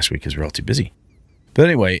chance to last week because we were all too busy. But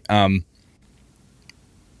anyway, I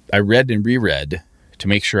read and reread to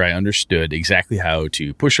make sure I understood exactly how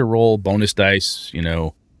to push a roll, bonus dice,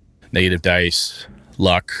 negative dice,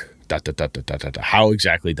 luck, how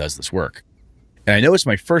exactly does this work? And I know it's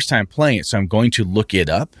my first time playing it, so I'm going to look it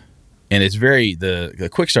up. And it's the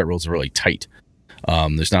quick start rules are really tight.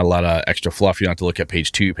 There's not a lot of extra fluff. You don't have to look at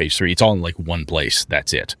page 2, page 3. It's all in like one place.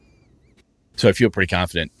 That's it. So I feel pretty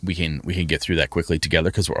confident we can get through that quickly together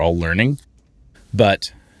because we're all learning.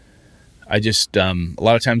 But I just, a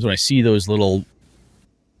lot of times when I see those little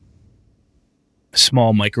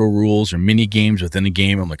small micro rules or mini games within a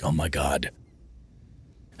game, I'm like, oh my God.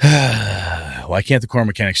 Why can't the core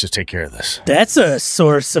mechanics just take care of this? That's a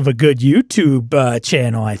source of a good YouTube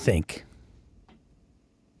channel, I think.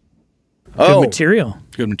 Good material.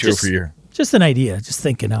 Good material for you. Just an idea. Just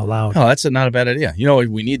thinking out loud. Oh, that's not a bad idea. You know what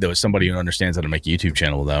we need, though, is somebody who understands how to make a YouTube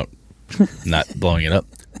channel without not blowing it up.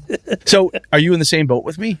 So, are you in the same boat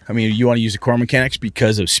with me? I mean, you want to use the core mechanics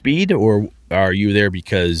because of speed, or are you there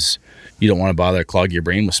because you don't want to bother to clog your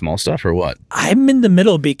brain with small stuff, or what? I'm in the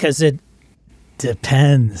middle because it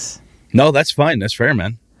depends. No, that's fine. That's fair,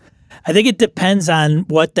 man. I think it depends on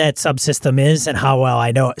what that subsystem is and how well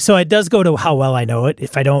I know it. So it does go to how well I know it.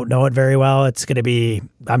 If I don't know it very well, it's going to be,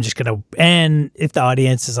 and if the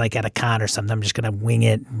audience is like at a con or something, I'm just going to wing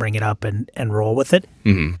it, bring it up and roll with it.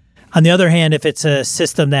 Mm-hmm. On the other hand, if it's a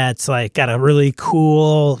system that's like got a really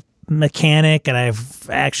cool mechanic and I've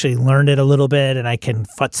actually learned it a little bit and I can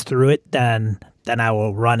futz through it, then I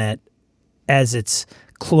will run it as it's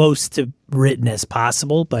close to written as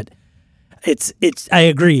possible. But it's I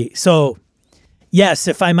agree. So yes,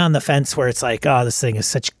 if I'm on the fence where it's like, oh, this thing is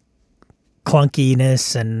such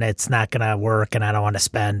clunkiness and it's not going to work and I don't want to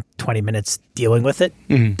spend 20 minutes dealing with it,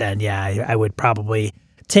 then yeah, I would probably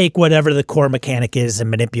take whatever the core mechanic is and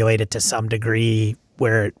manipulate it to some degree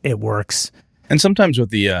where it works. And sometimes with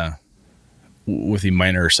the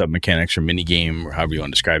minor sub mechanics or mini game or however you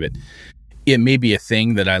want to describe it, it may be a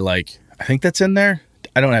thing that I think that's in there.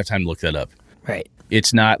 I don't have time to look that up. Right.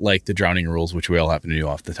 It's not like the drowning rules, which we all happen to know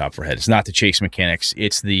off the top of our head. It's not the chase mechanics.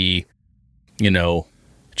 It's the,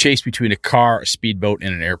 chase between a car, a speedboat,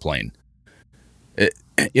 and an airplane.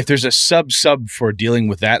 If there's a sub for dealing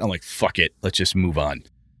with that, I'm like, fuck it. Let's just move on.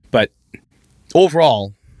 But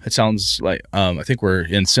overall, it sounds like I think we're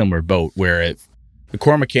in a similar boat where the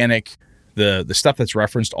core mechanic, the stuff that's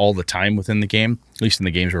referenced all the time within the game, at least in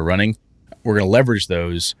the games we're running, we're going to leverage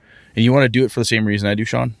those. And you want to do it for the same reason I do,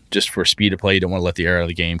 Sean? Just for speed of play. You don't want to let the air out of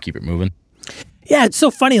the game, keep it moving. Yeah, it's so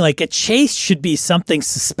funny. Like a chase should be something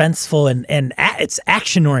suspenseful and it's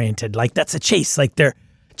action oriented. Like that's a chase. Like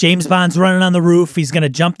James Bond's running on the roof. He's going to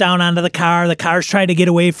jump down onto the car. The car's trying to get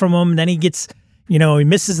away from him. Then he gets, he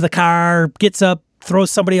misses the car, gets up, throws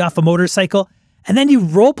somebody off a motorcycle. And then you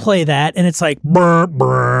role play that and it's like, brr,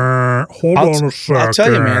 brr, hold on a second. I'll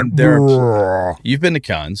tell you, man, you've been to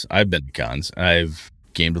cons. I've been to cons. I've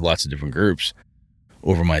gamed with lots of different groups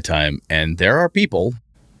over my time. And there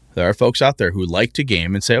are folks out there who like to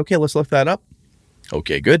game and say, okay, let's look that up.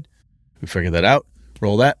 Okay, good. We figured that out.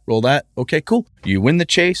 Roll that. Okay, cool. You win the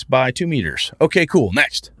chase by 2 meters. Okay, cool.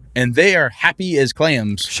 Next. And they are happy as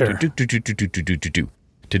clams sure. to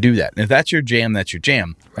do that. And if that's your jam, that's your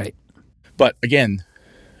jam. Right. But again,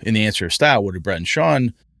 in the answer of style, what do Brett and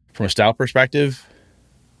Sean, from a style perspective,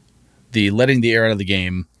 the letting the air out of the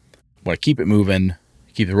game, want to keep it moving,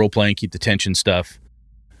 keep the role playing, keep the tension stuff,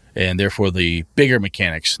 and therefore the bigger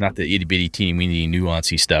mechanics, not the itty bitty teeny weeny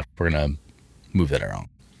nuancy stuff. We're going to move that around.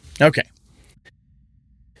 Okay.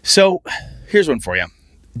 So here's one for you.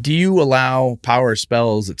 Do you allow power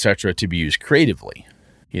spells, etc., to be used creatively?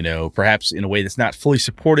 Perhaps in a way that's not fully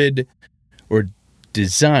supported or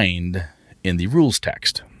designed in the rules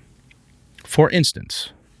text. For instance,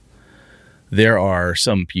 there are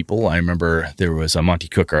some people, I remember there was a Monty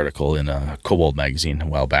Cook article in a Kobold magazine a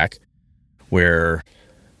while back where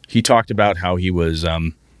he talked about how he was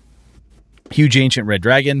huge ancient red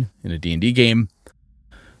dragon in a D&D game.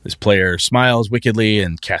 This player smiles wickedly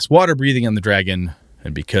and casts water breathing on the dragon,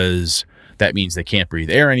 and because that means they can't breathe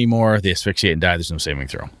air anymore, they asphyxiate and die. There's no saving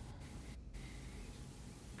throw.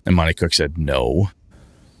 And Monty Cook said, no.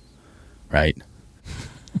 Right?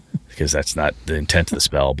 Because that's not the intent of the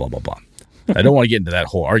spell, blah, blah, blah. I don't want to get into that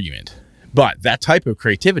whole argument. But that type of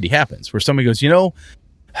creativity happens where somebody goes,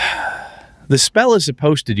 the spell is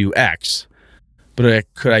supposed to do X, but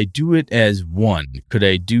could I do it as 1? Could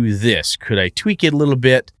I do this? Could I tweak it a little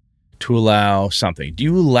bit to allow something? Do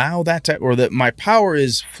you allow that type, or that my power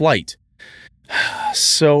is flight?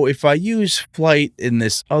 So if I use flight in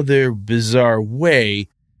this other bizarre way,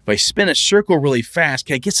 if I spin a circle really fast,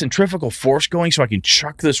 can I get centrifugal force going so I can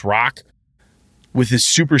chuck this rock with this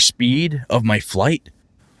super speed of my flight?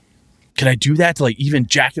 Can I do that to even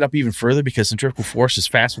jack it up even further because centrifugal force is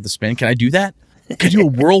fast with the spin? Can I do that? Can I do a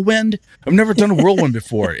whirlwind? I've never done a whirlwind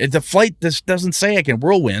before. The flight doesn't say I can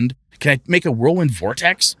whirlwind. Can I make a whirlwind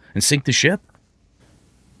vortex and sink the ship?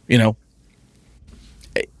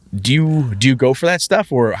 Do you go for that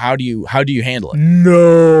stuff, or how do you handle it?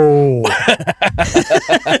 No.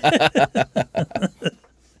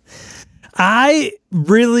 I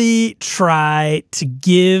really try to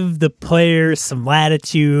give the players some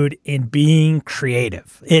latitude in being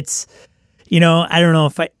creative. It's, I don't know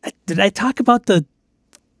if did I talk about the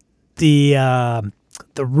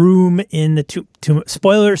room in the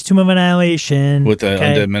spoilers, Tomb of Annihilation with the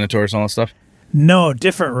undead minotaurs and all that stuff? No,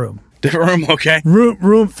 different room. Different room, okay.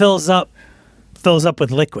 Room fills up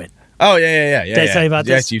with liquid. Oh yeah. Did I tell you about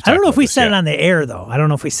this? I don't know if we said it on the air though. I don't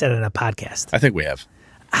know if we said it in a podcast. I think we have.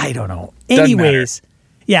 I don't know. Anyways,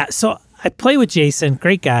 Yeah, so I play with Jason,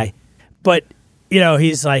 great guy, but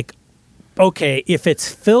he's like, okay, if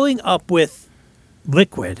it's filling up with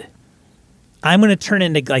liquid, I'm going to turn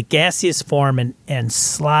into like gaseous form and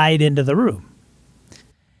slide into the room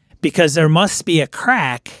because there must be a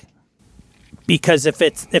crack. Because if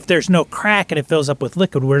there's no crack and it fills up with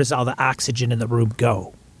liquid, where does all the oxygen in the room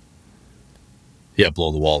go? Yeah,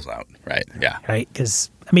 blow the walls out, right? Yeah, right.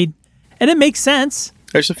 Because and it makes sense.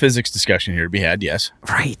 There's a physics discussion here to be had. Yes,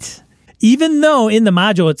 right. Even though in the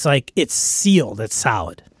module it's like it's sealed, it's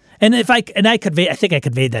solid. And I think I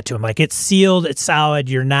conveyed that to him. Like it's sealed, it's solid.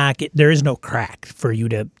 There is no crack for you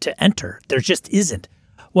to enter. There just isn't.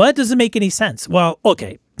 Well, that doesn't make any sense. Well,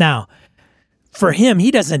 okay, now for him,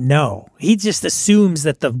 he doesn't know. He just assumes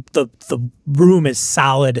that the room is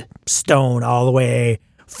solid stone all the way,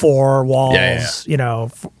 4 walls,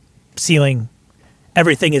 ceiling,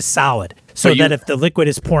 everything is solid. So that if the liquid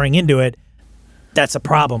is pouring into it, that's a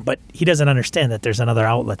problem. But he doesn't understand that there's another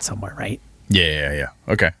outlet somewhere, right? Yeah.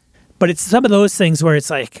 Okay. But it's some of those things where it's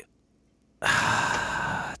like,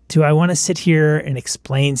 do I want to sit here and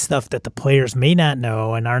explain stuff that the players may not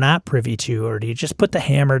know and are not privy to, or do you just put the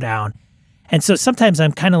hammer down? And so sometimes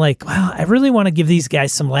I'm kind of like, well, I really want to give these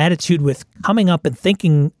guys some latitude with coming up and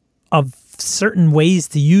thinking of certain ways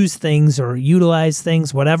to use things or utilize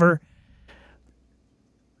things, whatever.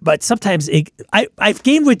 But sometimes I've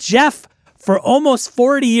gamed with Jeff for almost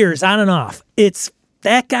 40 years on and off. It's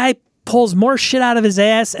that guy pulls more shit out of his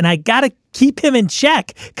ass, and I got to keep him in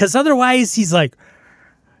check because otherwise he's like,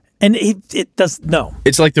 and it does no.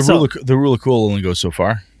 It's like the rule of cool only goes so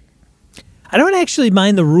far. I don't actually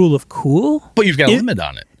mind the rule of cool, but you've got a limit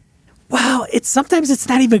on it. Well, sometimes it's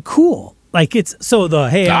not even cool. Like I'm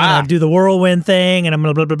gonna do the whirlwind thing, and I'm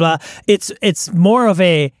gonna blah blah blah. It's more of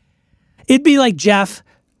a. It'd be like Jeff.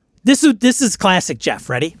 This is classic Jeff.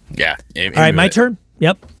 Ready? Yeah. All right, my turn.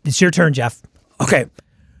 Yep, it's your turn, Jeff. Okay.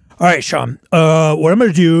 All right, Sean. What I'm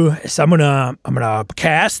gonna do is I'm gonna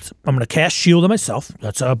cast shield on myself.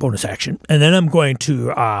 That's a bonus action, and then I'm going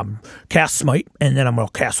to cast smite, and then I'm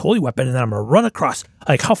gonna cast holy weapon, and then I'm gonna run across.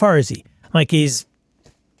 Like, how far is he? Like he's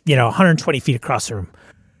 120 feet across the room.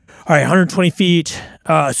 All right, 120 feet.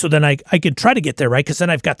 So then I could try to get there, right? Because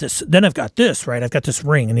then I've got this. Then I've got this, right? I've got this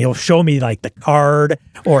ring, and he'll show me like the card,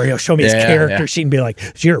 or he'll show me his character sheet and be like,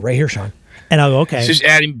 "You're right here, Sean." And I'll go, okay. It's just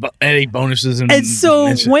adding bonuses. And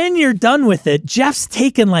so when you're done with it, Jeff's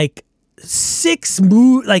taken like 6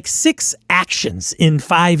 actions in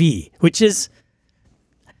 5e, which is,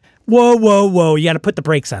 whoa. You got to put the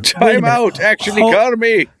brakes on. Time out, action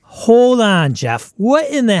economy. Hold on, Jeff. What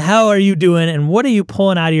in the hell are you doing, and what are you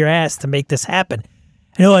pulling out of your ass to make this happen?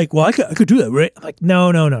 And you're like, well, I could do that, right? I'm like,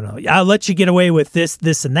 no. I'll let you get away with this,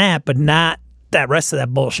 and that, but not that rest of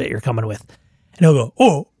that bullshit you're coming with. And he'll go,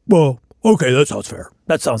 oh, well, okay, that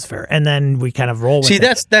sounds fair. And then we kind of roll with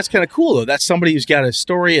it. See, that's kind of cool, though. That's somebody who's got a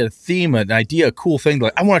story, a theme, an idea, a cool thing.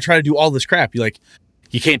 Like, I want to try to do all this crap. You're like,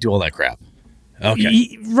 you can't do all that crap.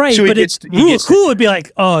 Okay. Right, so but cool would be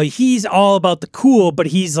like, oh, he's all about the cool, but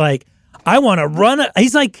he's like, I want to run.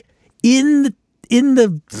 He's like in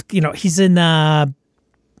the he's in,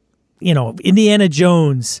 Indiana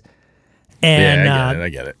Jones. And I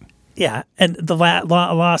get it. Yeah, and the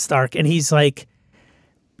Lost Ark, and he's like,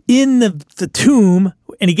 in the tomb,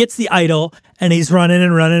 and he gets the idol, and he's running,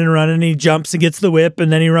 and he jumps and gets the whip,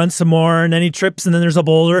 and then he runs some more, and then he trips, and then there's a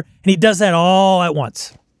boulder, and he does that all at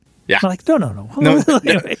once. Yeah. I'm like, no.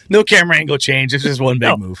 No camera angle change. It's just one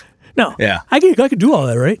big move. No. Yeah. I could do all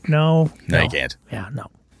that, right? No, you can't. Yeah, no.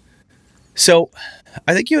 So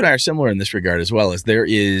I think you and I are similar in this regard as well, as there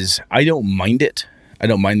is, I don't mind it. I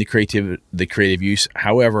don't mind the creative use.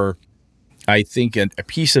 However, I think a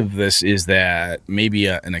piece of this is that maybe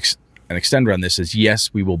an extender on this is,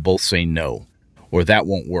 yes, we will both say no, or that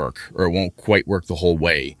won't work, or it won't quite work the whole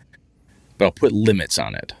way, but I'll put limits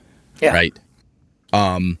on it. Yeah. Right?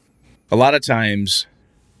 A lot of times,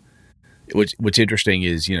 what's interesting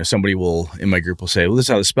is, somebody in my group will say, well, this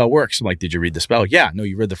is how the spell works. I'm like, did you read the spell? Yeah. No,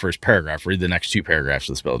 you read the first paragraph. Read the next 2 paragraphs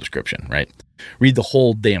of the spell description, right? Read the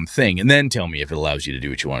whole damn thing, and then tell me if it allows you to do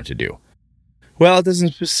what you want it to do. Well, it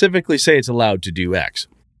doesn't specifically say it's allowed to do X.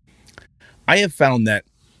 I have found that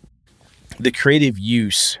the creative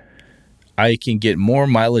use, I can get more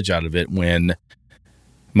mileage out of it when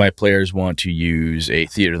my players want to use a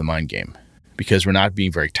theater of the mind game, because we're not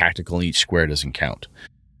being very tactical and each square doesn't count.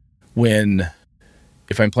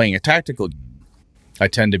 If I'm playing a tactical game, I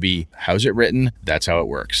tend to be, how's it written? That's how it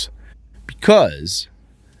works. Because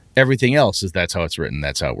everything else is, that's how it's written.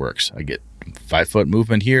 That's how it works. I get 5-foot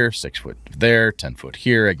movement here, 6 foot there, 10 foot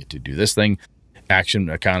here. I get to do this thing, action,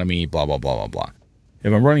 economy, blah, blah, blah, blah, blah.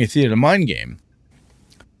 If I'm running a theater of the mind game,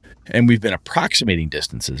 and we've been approximating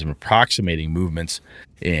distances and approximating movements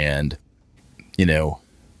and,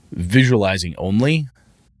 visualizing only,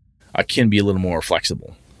 I can be a little more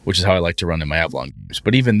flexible, which is how I like to run in my Avalon games.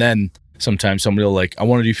 But even then, sometimes somebody will I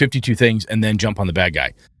want to do 52 things and then jump on the bad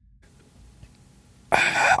guy.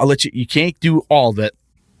 I'll let you can't do all of it.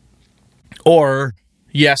 Or,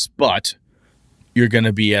 yes, but you're going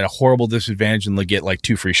to be at a horrible disadvantage and they'll get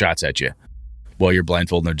 2 free shots at you while you're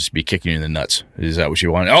blindfolded and they'll just be kicking you in the nuts. Is that what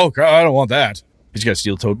you want? Oh, God, I don't want that. He's got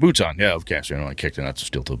steel-toed boots on. Yeah, okay, so you don't want to kick the nuts with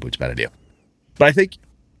steel-toed boots. Bad idea. But I think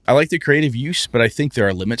I like the creative use, but I think there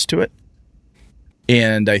are limits to it.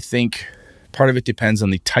 And I think part of it depends on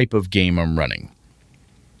the type of game I'm running.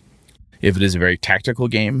 If it is a very tactical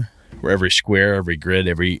game where every square, every grid,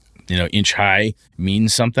 every inch high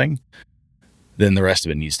means something, then the rest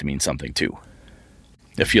of it needs to mean something too.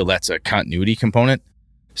 I feel that's a continuity component.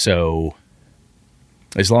 So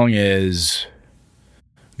as long as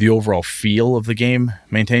the overall feel of the game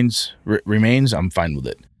remains, I'm fine with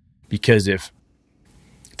it. Because if,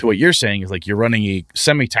 to what you're saying, is you're running a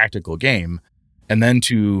semi-tactical game, and then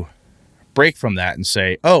to break from that and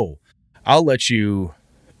say, oh, I'll let you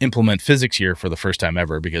implement physics here for the first time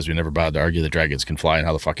ever because we never bothered to argue that dragons can fly, and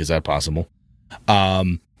how the fuck is that possible?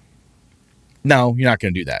 No, you're not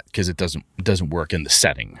going to do that because it doesn't work in the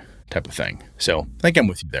setting type of thing. So I think I'm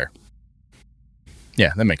with you there.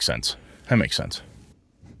 Yeah, that makes sense.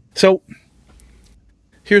 So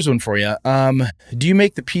here's one for you. Do you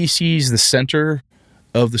make the PCs the center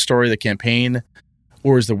of the story of the campaign,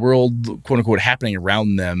 or is the world, quote unquote, happening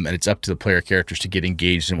around them and it's up to the player characters to get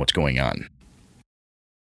engaged in what's going on?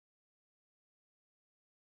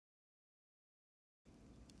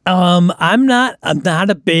 I'm not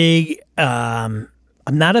a big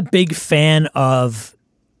fan of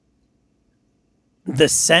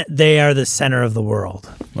they are the center of the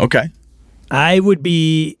world. Okay. I would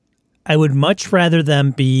much rather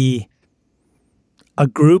them be a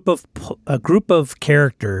group of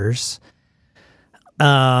characters.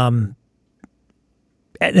 And,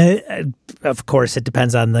 of course, it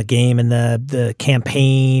depends on the game and the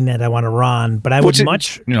campaign that I want to run. But I would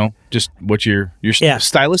just what you're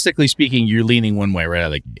stylistically speaking, you're leaning one way right out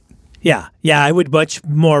of the gate. Yeah. I would much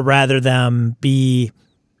more rather them be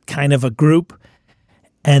kind of a group,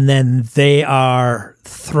 and then they are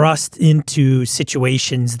thrust into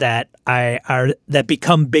situations that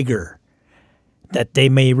become bigger, that they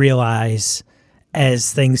may realize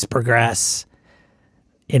as things progress.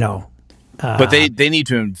 But they need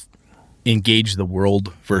to engage the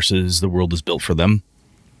world versus the world is built for them. You know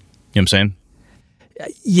what I'm saying?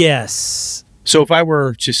 Yes. So if I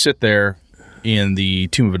were to sit there in the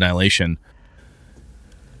Tomb of Annihilation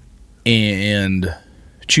and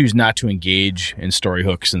choose not to engage in story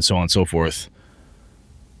hooks and so on and so forth,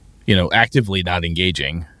 actively not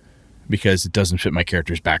engaging because it doesn't fit my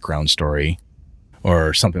character's background story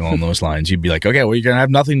or something along those lines, you'd be like, okay, well, you're going to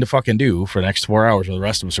have nothing to fucking do for the next 4 hours while the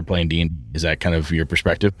rest of us are playing D&D. Is that kind of your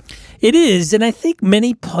perspective? It is, and I think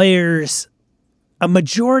many players, a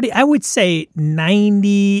majority, I would say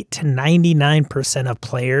 90 to 99% of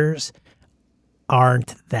players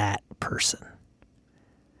aren't that person.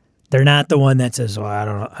 They're not the one that says, well, I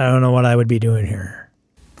don't know what I would be doing here.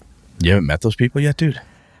 You haven't met those people yet, dude?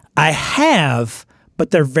 I have,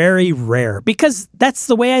 but they're very rare because that's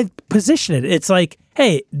the way I position it. It's like,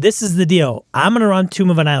 hey, this is the deal. I'm going to run Tomb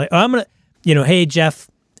of Annihilation. I'm going to, hey, Jeff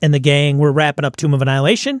and the gang, we're wrapping up Tomb of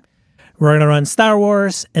Annihilation. We're going to run Star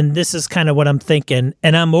Wars, and this is kind of what I'm thinking,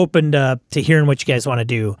 and I'm open to hearing what you guys want to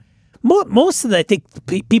do. Most of the, I think,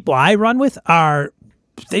 people I run with are,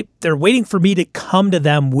 they're waiting for me to come to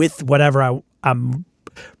them with whatever I'm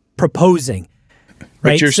proposing.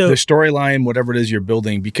 Right? But the storyline, whatever it is you're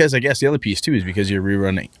building, because I guess the other piece too is because you're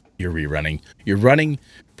running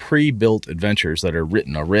pre-built adventures that are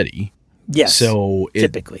written already. Yes. So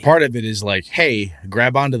typically part of it is like, hey,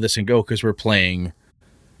 grab onto this and go because we're playing,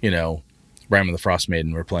 Ram of the Frost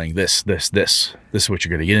Maiden. We're playing this. This is what you're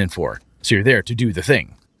going to get in for. So you're there to do the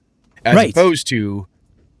thing, as opposed to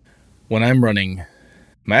when I'm running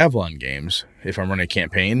my Avalon games. If I'm running a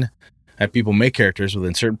campaign, I have people make characters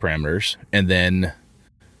within certain parameters, and then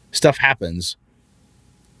stuff happens,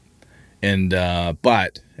 and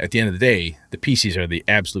but at the end of the day, the PCs are the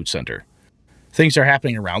absolute center. Things are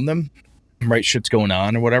happening around them, right? Shit's going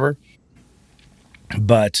on or whatever,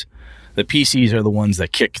 but the PCs are the ones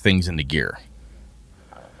that kick things into gear.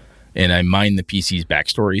 And I mine the PCs'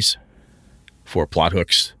 backstories for plot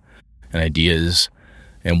hooks and ideas.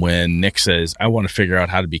 And when Nick says, I want to figure out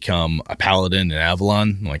how to become a paladin in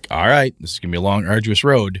Avalon, I'm like, all right, this is going to be a long, arduous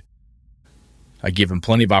road. I give him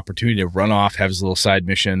plenty of opportunity to run off, have his little side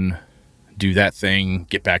mission, do that thing,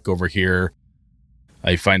 get back over here.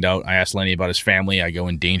 I ask Lenny about his family. I go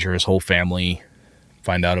endanger his whole family,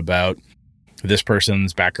 find out about this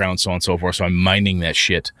person's background, so on and so forth. So I'm mining that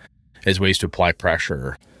shit as ways to apply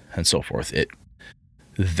pressure and so forth.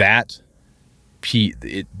 The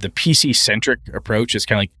PC-centric approach is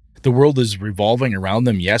kind of like the world is revolving around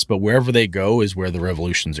them, yes, but wherever they go is where the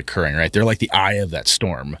revolution's occurring, right? They're like the eye of that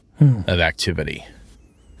storm of activity.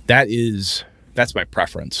 That's my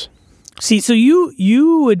preference. See, so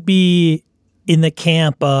you would be in the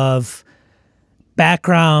camp of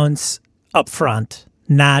backgrounds up front,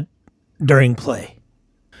 not during play.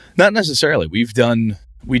 Not necessarily. We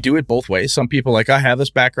do it both ways. Some people like, I have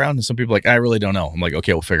this background, and some people like, I really don't know. I'm like,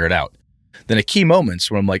 okay, we'll figure it out. Then at key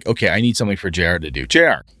moments where I'm like, okay, I need something for JR to do.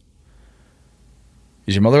 JR,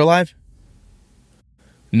 is your mother alive?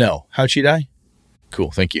 No. How'd she die?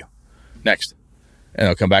 Cool, thank you. Next. And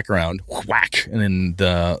I'll come back around, whack, and then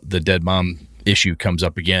the dead mom issue comes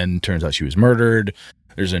up again. Turns out she was murdered.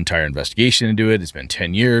 There's an entire investigation into it. It's been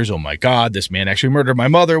 10 years. Oh my God, this man actually murdered my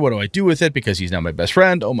mother. What do I do with it? Because he's now my best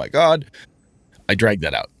friend. Oh my God. I drag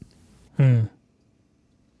that out.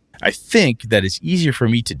 I think that it's easier for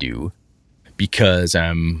me to do because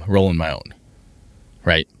I'm rolling my own,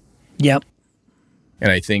 right? Yep.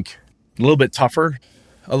 And I think a little bit tougher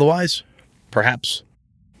otherwise, perhaps,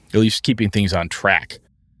 at least keeping things on track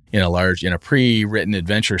in a pre-written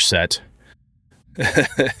adventure set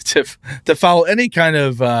to follow any kind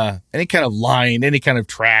of line, any kind of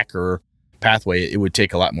track or pathway. It would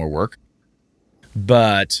take a lot more work,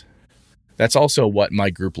 but that's also what my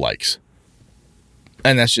group likes.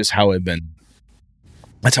 And that's just how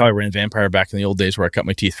that's how I ran Vampire back in the old days, where I cut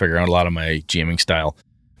my teeth figuring out a lot of my GMing style.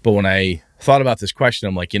 But when I thought about this question,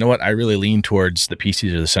 I'm like, you know what? I really lean towards the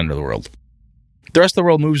PCs are the center of the world. The rest of the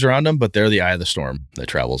world moves around them, but they're the eye of the storm that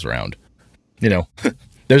travels around. You know,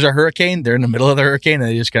 there's a hurricane. They're in the middle of the hurricane, and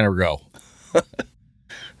they just kind of go.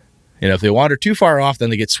 If they wander too far off, then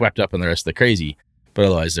they get swept up in the rest of the crazy. But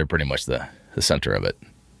otherwise, they're pretty much the center of it.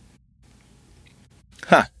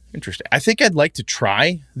 Huh. Interesting. I think I'd like to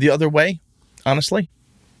try the other way, honestly.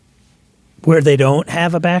 Where they don't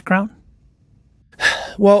have a background?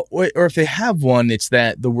 Well, or if they have one, it's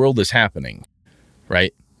that the world is happening,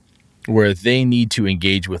 right? Where they need to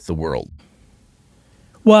engage with the world.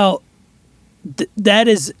 Well, that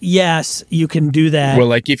is, yes, you can do that. Well,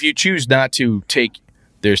 like if you choose not to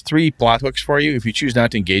there's 3 plot hooks for you. If you choose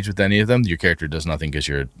not to engage with any of them, your character does nothing because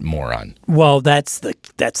you're a moron. Well, that's the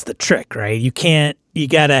trick, right?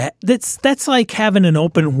 That's like having an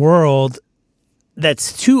open world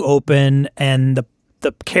that's too open, and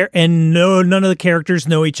none of the characters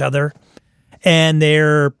know each other, and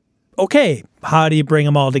they're okay. How do you bring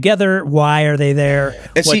them all together? Why are they there?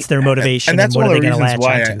 What's their motivation? And that's what one are of they the going to reasons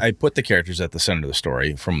latch why onto? I put the characters at the center of the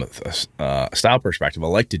story from a style perspective. I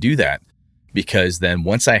like to do that because then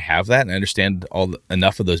once I have that and I understand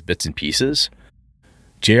enough of those bits and pieces,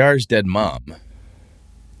 JR's dead mom,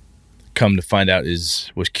 come to find out,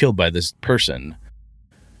 was killed by this person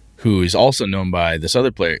who is also known by this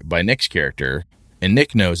other player, by Nick's character, and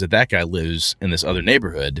Nick knows that guy lives in this other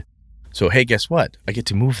neighborhood. So, hey, guess what? I get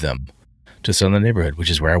to move them to this other neighborhood,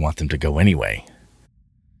 which is where I want them to go anyway.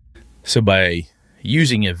 So by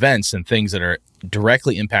using events and things that are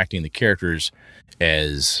directly impacting the characters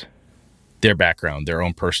as their background, their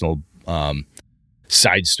own personal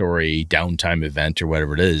side story, downtime event, or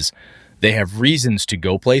whatever it is, they have reasons to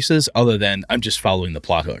go places other than I'm just following the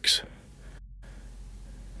plot hooks.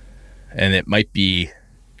 And it might be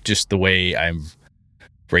just the way I've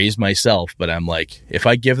raised myself, but I'm like, if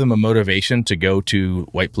I give them a motivation to go to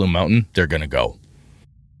White Plume Mountain, they're going to go.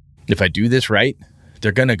 If I do this right,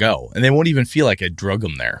 they're going to go. And they won't even feel like I drug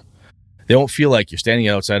them there. They won't feel like you're standing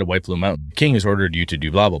outside of White Plume Mountain. The king has ordered you to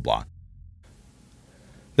do blah, blah, blah.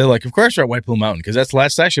 They're like, of course we're at White Plume Mountain, because that's the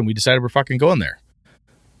last session. We decided we're fucking going there.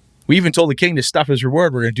 We even told the king to stuff his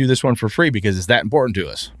reward. We're going to do this one for free because it's that important to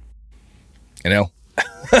us. You know?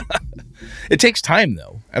 It takes time,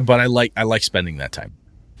 though. But I like spending that time.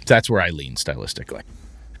 That's where I lean stylistically.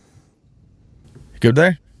 Good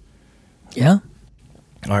there? Yeah.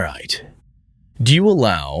 All right. Do you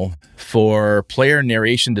allow for player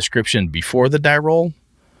narration description before the die roll,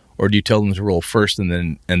 or do you tell them to roll first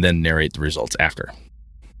and then narrate the results after?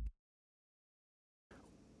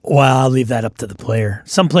 Well, I'll leave that up to the player.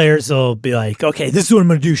 Some players will be like, okay, this is what I'm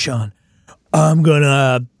going to do, Sean.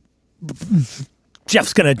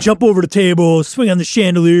 Jeff's going to jump over the table, swing on the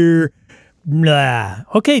chandelier. Nah.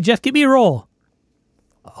 Okay, Jeff, give me a roll.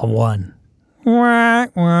 A 1. Wah,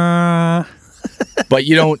 wah. But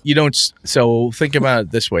you don't, so think about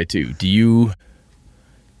it this way too. Do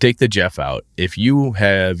take the Jeff out. If you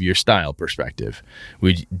have your style perspective,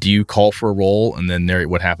 do you call for a roll and then narrate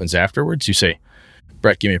what happens afterwards? You say,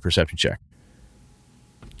 Brett, give me a perception check.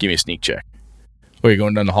 Give me a sneak check. Or you're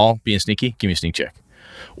going down the hall being sneaky? Give me a sneak check.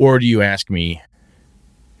 Or do you ask me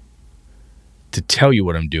to tell you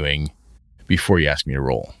what I'm doing before you ask me to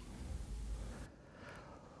roll?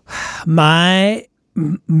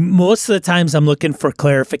 Most of the times I'm looking for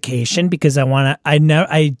clarification because I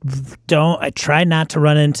try not to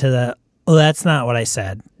run into that's not what I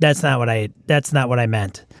said. That's not what I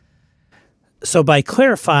meant. So by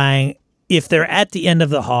clarifying, if they're at the end of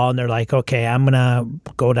the hall and they're like, okay, I'm going to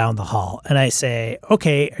go down the hall. And I say,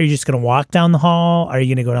 okay, are you just going to walk down the hall? Are you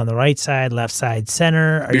going to go down the right side, left side,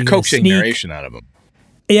 center? You're coaxing narration out of them.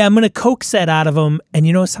 Yeah, I'm going to coax that out of them.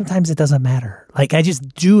 And sometimes it doesn't matter. Like I just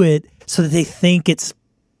do it so that they think it's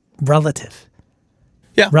relative.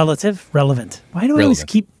 Yeah. Relevant. Why do I always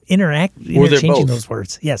keep interchanging those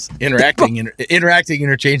words? Yes. Interchanging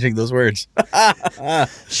those words.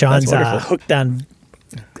 Sean's hooked on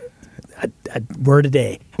a word a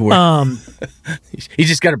day. He's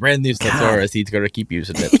just got a brand new thesaurus. He's going to keep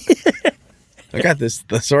using it. I got this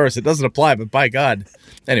thesaurus. It doesn't apply, but by God.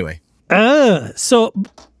 Anyway.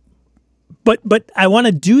 But I want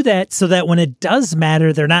to do that so that when it does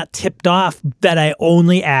matter, they're not tipped off that I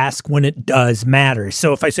only ask when it does matter.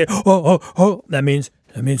 So if I say, oh, that means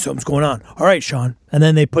something's going on. All right, Sean. And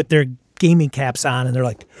then they put their gaming caps on and they're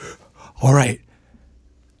like, all right.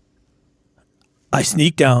 I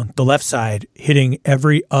sneak down the left side, hitting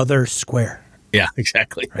every other square. Yeah,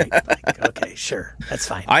 exactly. Right. Like, okay, sure. That's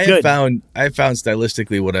fine. I have found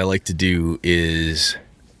stylistically what I like to do is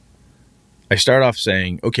I start off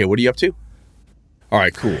saying, okay, what are you up to? All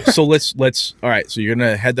right, cool. So let's all right, so you're going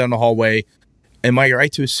to head down the hallway. Am I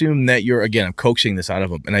right to assume that I'm coaxing this out of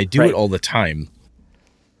them? And I do it all the time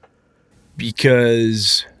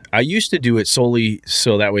because I used to do it solely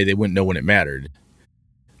so that way they wouldn't know when it mattered.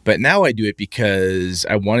 But now I do it because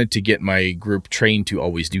I wanted to get my group trained to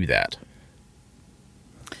always do that.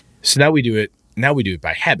 So now we do it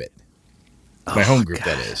by habit. My home group,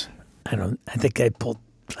 God. That is. I don't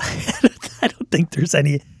think there's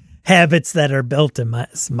any habits that are built in my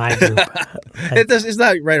group. It's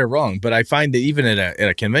not right or wrong, but I find that even at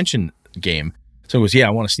a convention game, someone goes, yeah, I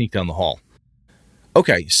want to sneak down the hall.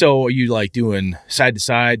 Okay, so are you like doing side to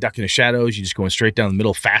side, ducking the shadows? You just going straight down the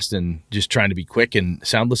middle fast and just trying to be quick and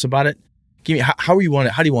soundless about it? How do you want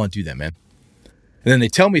to do that, man? And then they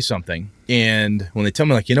tell me something, and when they tell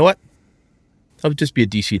me, like, you know what? I'll just be a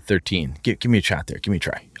DC 13. Give me a shot there. Give me a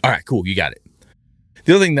try. All right, cool. You got it.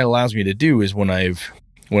 The other thing that allows me to do is when I've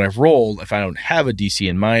rolled, if I don't have a DC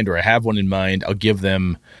in mind or I have one in mind, I'll give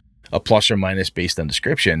them a plus or minus based on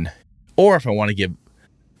description. Or if I want to give,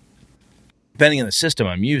 depending on the system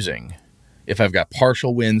I'm using, if I've got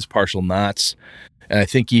partial wins, partial knots, and I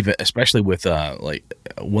think even, especially with like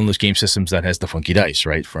one of those game systems that has the funky dice,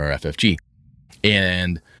 right, for FFG,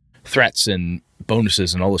 and threats and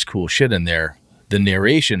bonuses and all this cool shit in there, the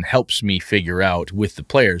narration helps me figure out with the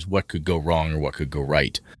players what could go wrong or what could go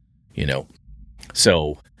right,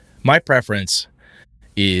 So my preference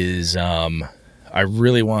is I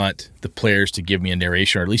really want the players to give me a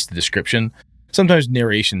narration or at least a description. Sometimes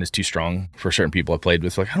narration is too strong for certain people I played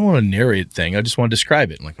with. Like, I don't want to narrate thing. I just want to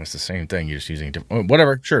describe it. I'm like, that's the same thing. You're just using a different,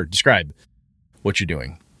 whatever. Sure. Describe what you're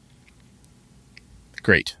doing.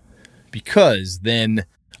 Great. Because then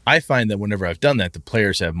I find that whenever I've done that, the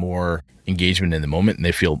players have more engagement in the moment and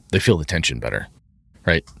they feel the tension better.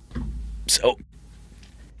 Right. So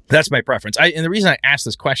that's my preference. And the reason I ask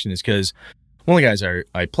this question is because one of the guys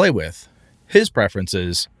I play with, his preference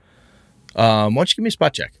is, why don't you give me a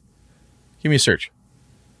spot check? Give me a search.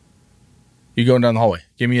 You going down the hallway.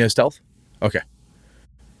 Give me a stealth. Okay.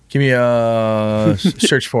 Give me a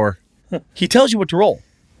search for. He tells you what to roll.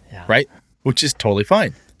 Yeah. Right? Which is totally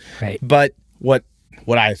fine. Right. But what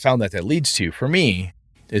I found that leads to for me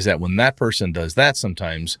is that when that person does that,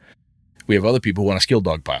 sometimes we have other people who want a skill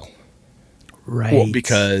dog pile. Right. Well,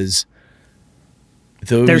 because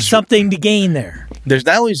there's something to gain there. There's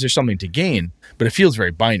not only is there something to gain, but it feels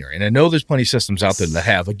very binary. And I know there's plenty of systems out there that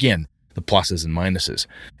have, again, the pluses and minuses.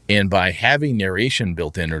 And by having narration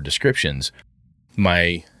built in or descriptions,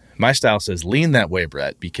 my style says lean that way,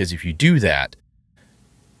 Brett, because if you do that,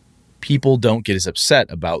 people don't get as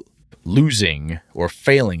upset about losing or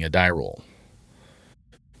failing a die roll.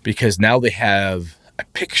 Because now they have a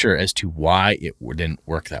picture as to why it didn't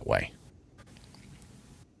work that way.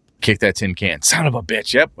 Kick that tin can. Son of a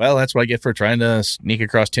bitch. Yep. Well, that's what I get for trying to sneak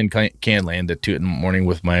across tin can land at 2 a.m.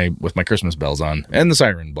 with my Christmas bells on and the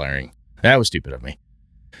siren blaring. That was stupid of me.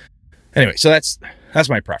 Anyway, so that's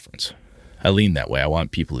my preference. I lean that way. I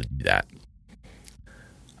want people to do that.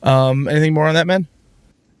 Anything more on that, man?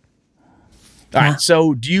 All right.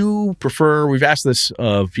 So do you prefer, we've asked this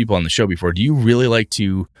of people on the show before, do you really like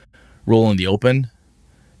to roll in the open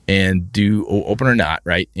and do open or not,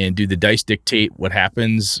 right? And do the dice dictate what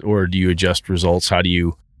happens, or do you adjust results? How do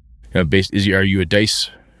you, are you a dice,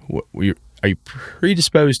 are you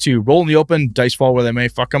predisposed to roll in the open, dice fall where they may,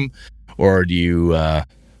 fuck them? Or do you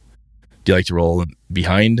like to roll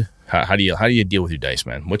behind? How do you deal with your dice,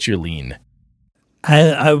 man? What's your lean?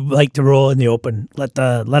 I like to roll in the open, let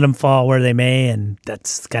them fall where they may, and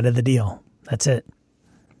that's kind of the deal. That's it.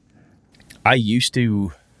 I used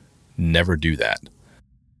to never do that,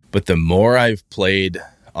 but the more I've played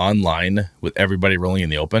online with everybody rolling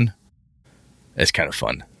in the open, it's kind of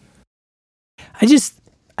fun. I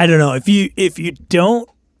don't know, if you don't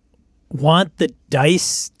want the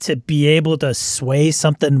dice to be able to sway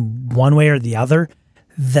something one way or the other,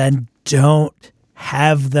 then don't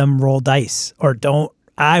have them roll dice, or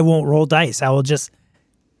I won't roll dice. I will just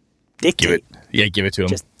dictate. Give it to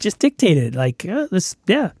them. Just dictate it. Like this,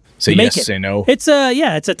 yeah. Say yes, say no. It's a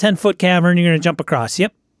 10-foot cavern. You're going to jump across.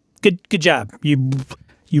 Yep. Good job. You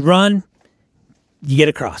run, you get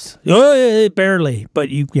across. Barely, but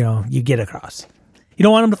you get across. You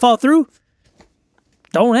don't want them to fall through?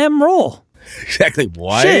 Don't have them roll. Exactly.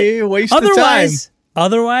 Why waste the time?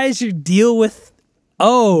 Otherwise, you deal with,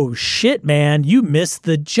 oh, shit, man, you missed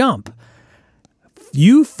the jump.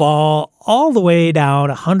 You fall all the way down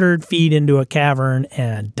 100 feet into a cavern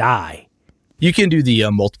and die. You can do the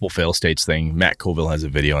multiple fail states thing. Matt Colville has a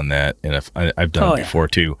video on that, and I've done it before,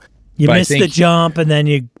 too. You miss the jump, and then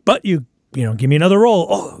you give me another roll.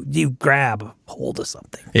 Oh, you grab hold of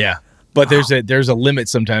something. Yeah. But there's a limit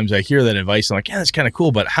sometimes. I hear that advice. I'm like, yeah, that's kind of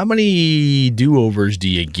cool. But how many do-overs do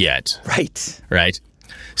you get? Right.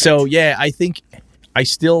 So, yeah, I think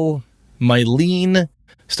my lean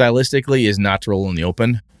stylistically is not to roll in the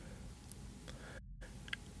open.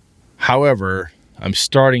 However, I'm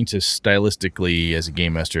starting to stylistically, as a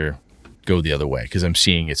game master, go the other way because I'm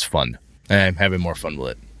seeing it's fun. I'm having more fun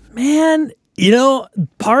with it. Man,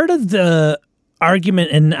 part of the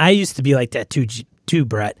argument, and I used to be like that too,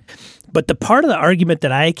 Brett, but the part of the argument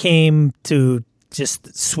that I came to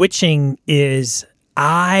just switching is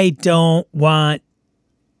I don't want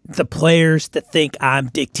the players to think I'm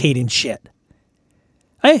dictating shit.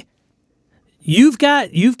 Hey, you've got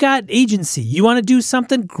agency. You want to do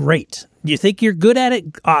something? Great. You think you're good at it?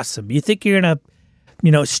 Awesome. You think you're going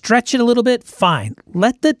to, stretch it a little bit? Fine.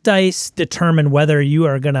 Let the dice determine whether you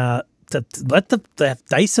are going to let the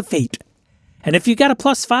dice of fate. And if you got a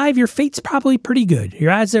 +5, your fate's probably pretty good.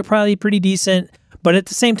 Your odds are probably pretty decent. But at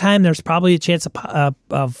the same time, there's probably a chance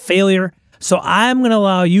of failure. So I'm going to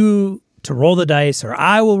allow you to roll the dice, or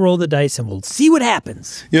I will roll the dice, and we'll see what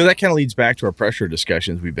happens. That kind of leads back to our pressure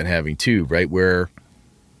discussions we've been having too, right? Where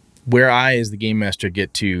I, as the game master,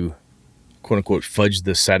 get to quote unquote fudge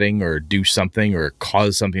the setting or do something or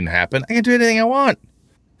cause something to happen. I can do anything I want.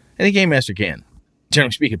 Any game master can.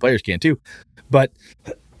 Generally speaking, players can too. But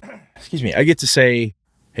excuse me, I get to say,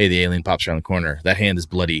 hey, the alien pops around the corner. That hand is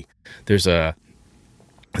bloody. There's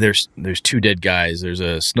two dead guys. There's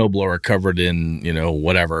a snowblower covered in,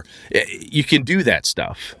 whatever. You can do that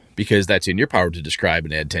stuff because that's in your power to describe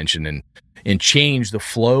and add tension and change the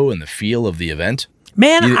flow and the feel of the event.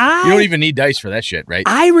 Man, you don't even need dice for that shit, right?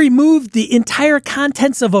 I removed the entire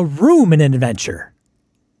contents of a room in an adventure.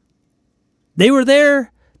 They were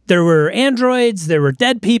there. There were androids. There were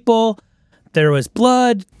dead people. There was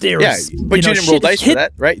blood. But you didn't roll dice for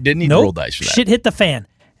that, right? You didn't need to roll dice for that. Shit hit the fan.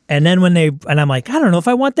 And then and I'm like, I don't know if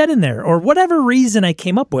I want that in there. Or whatever reason I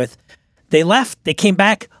came up with, they left, they came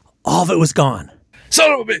back, all of it was gone.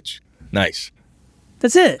 Son of a bitch. Nice.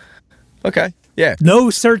 That's it. Okay. Yeah. No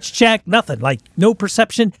search check, nothing. Like, no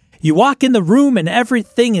perception. You walk in the room and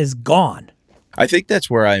everything is gone. I think that's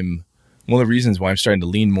where one of the reasons why I'm starting to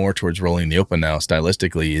lean more towards rolling the open now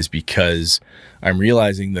stylistically is because I'm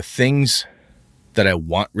realizing the things that I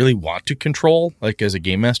really want to control, like as a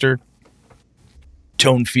game master,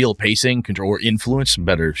 tone, feel, pacing, control, or influence,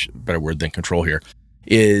 better word than control here,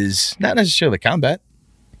 is not necessarily combat.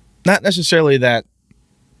 Not necessarily that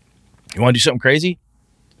you want to do something crazy?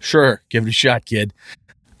 Sure, give it a shot, kid.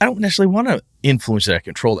 I don't necessarily want to influence that,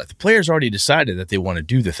 control that. The player's already decided that they want to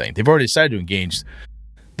do the thing. They've already decided to engage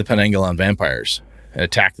the Penanggalan vampires and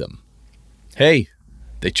attack them. Hey,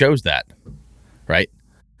 they chose that, right?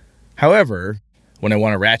 However, when I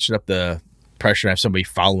want to ratchet up the pressure and have somebody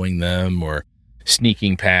following them or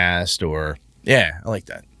sneaking past, I like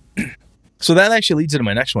that. So that actually leads into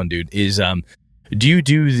my next one, dude, is do you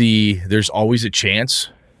do there's always a chance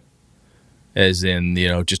as in,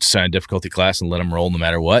 just assign a difficulty class and let them roll no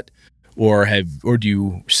matter what? Or do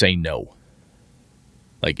you say no?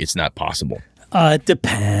 Like, it's not possible. It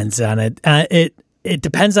depends on it. It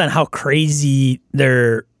depends on how crazy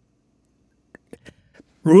their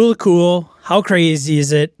rule of cool. How crazy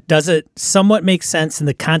is it? Does it somewhat make sense in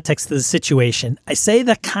the context of the situation? I say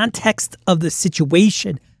the context of the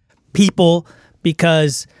situation, people,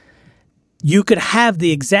 because you could have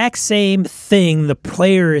the exact same thing the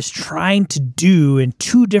player is trying to do in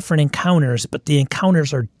two different encounters, but the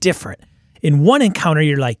encounters are different. In one encounter,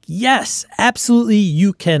 you're like, yes, absolutely,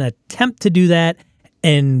 you can attempt to do that,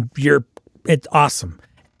 and it's awesome.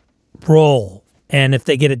 Roll. And if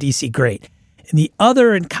they get a DC, great. In the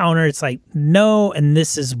other encounter, it's like, no, and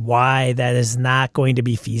this is why that is not going to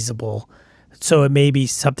be feasible. So it may be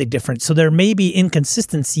something different. So there may be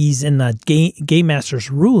inconsistencies in the game master's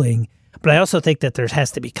ruling, but I also think that there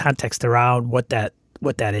has to be context around what that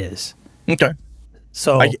is. Okay.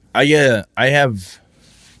 So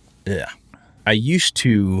I used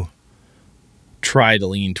to try to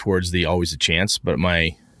lean towards the always a chance, but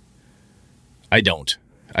I don't.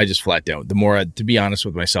 I just flat don't. To be honest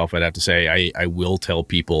with myself, I'd have to say I will tell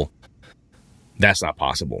people that's not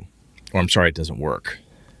possible, or I'm sorry, it doesn't work,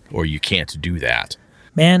 or you can't do that.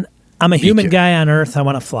 Man, I'm a human guy on Earth. I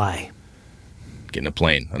want to fly. Get in a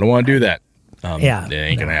plane. I don't want to do that. It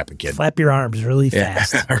ain't going to happen, kid. Flap your arms really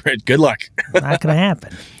fast. All right, good luck. Not going to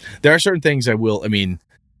happen. There are certain things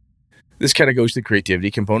this kind of goes to the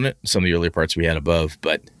creativity component, some of the earlier parts we had above,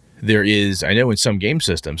 but I know in some game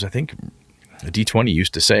systems, I think D20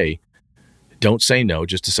 used to say, don't say no,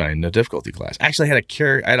 just assign a difficulty class. Actually,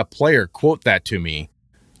 I had a player quote that to me.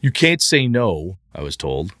 You can't say no, I was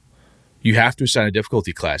told. You have to assign a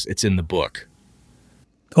difficulty class. It's in the book.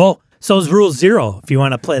 Oh, so it's rule 0 if you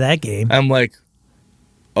want to play that game. I'm like,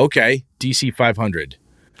 okay, DC 500.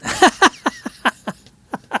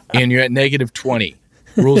 And you're at -20.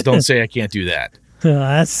 Rules don't say I can't do that.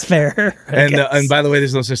 That's fair. And by the way,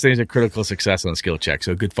 there's no such thing as a critical success on a skill check,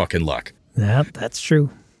 so good fucking luck. Yeah, that's true.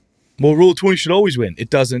 Well, rule 20 should always win. It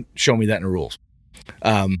doesn't show me that in the rules.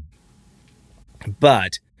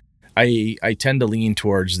 But I tend to lean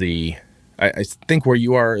towards I think where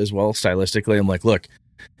you are as well, stylistically. I'm like, look,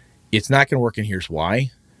 it's not going to work, and here's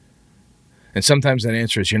why. And sometimes that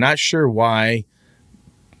answer is, you're not sure why,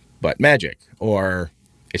 but magic. Or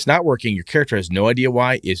it's not working, your character has no idea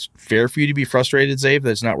why. It's fair for you to be frustrated, Zave,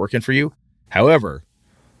 that it's not working for you. However,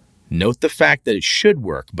 note the fact that it should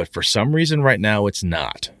work, but for some reason right now it's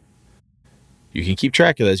not. You can keep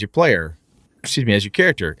track of that as your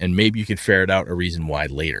character, and maybe you can ferret out a reason why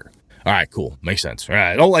later. All right, cool. Makes sense. All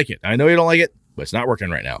right, I don't like it. I know you don't like it, but it's not working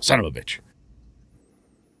right now. Son of a bitch.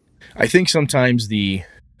 I think sometimes the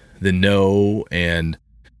no and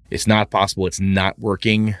it's not possible, it's not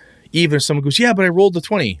working. Even if someone goes, yeah, but I rolled the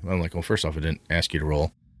 20. I'm like, well, first off, I didn't ask you to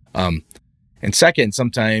roll. And second,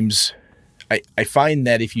 sometimes I find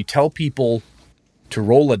that if you tell people to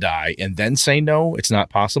roll a die and then say no, it's not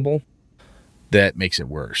possible, that makes it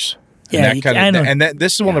worse. Yeah,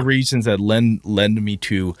 this is one of the reasons that lend me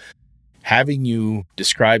to having you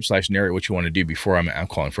describe / narrate what you want to do before I'm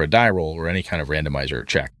calling for a die roll or any kind of randomizer or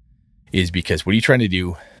check, is because what are you trying to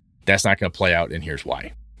do? That's not going to play out, and here's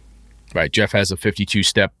why. Right? Jeff has a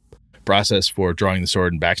 52-step process for drawing the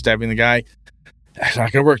sword and backstabbing the guy. That's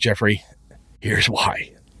not going to work, Jeffrey. Here's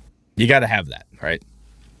why. You got to have that, right?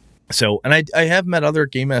 So, and I have met other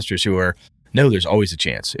game masters who are, no, there's always a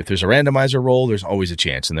chance. If there's a randomizer roll, there's always a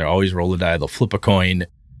chance. And they'll always roll a die. They'll flip a coin.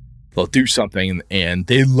 They'll do something. And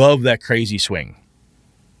they love that crazy swing.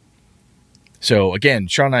 So, again,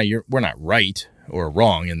 Sean and I, we're not right or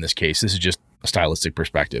wrong in this case. This is just a stylistic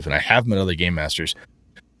perspective. And I have met other game masters.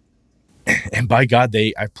 And by God,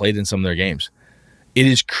 I've played in some of their games. It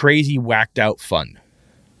is crazy, whacked out fun.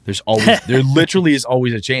 There literally is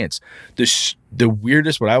always a chance. The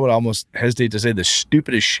weirdest, what I would almost hesitate to say, the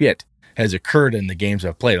stupidest shit has occurred in the games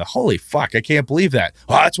I've played. Like, holy fuck, I can't believe that.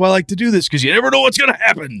 Well, that's why I like to do this, because you never know what's going to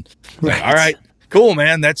happen. Right. Like, all right, cool,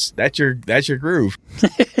 man. That's your groove.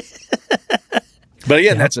 But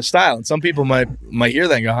again, that's a style, and some people might hear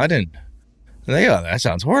that and go, I didn't. And they go, that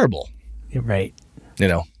sounds horrible. You're right.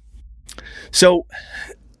 So,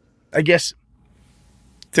 I guess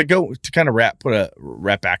to kind of wrap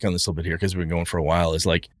back on this a little bit here, because we've been going for a while, is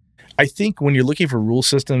like, I think when you're looking for rule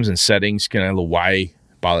systems and settings, kind of why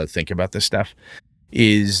bother to think about this stuff,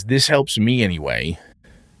 is this helps me anyway.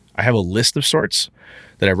 I have a list of sorts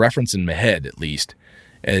that I reference in my head, at least,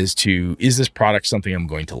 as to, is this product something I'm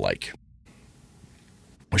going to like?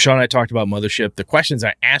 When Sean and I talked about Mothership, the questions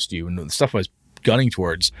I asked you and the stuff I was gunning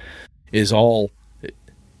towards is all,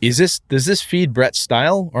 does this feed Brett's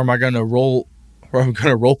style, or am I going to role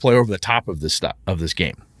play over the top of this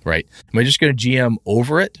game, right? Am I just going to GM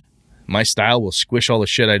over it? My style will squish all the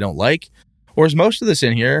shit I don't like, or is most of this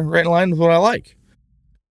in here right in line with what I like?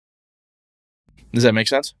 Does that make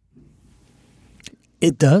sense?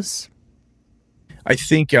 It does. I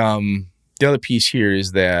think the other piece here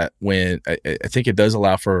is that when I think it does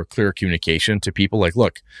allow for clearer communication to people. Like,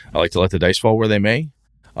 look, I like to let the dice fall where they may.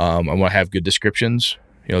 I want to have good descriptions.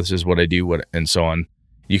 This is what I do, and so on.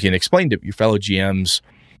 You can explain to your fellow GMs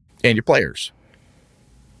and your players,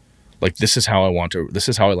 like, this is how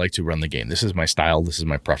I like to run the game. This is my style. This is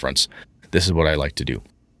my preference. This is what I like to do.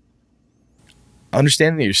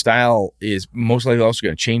 Understanding that your style is most likely also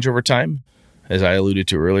going to change over time. As I alluded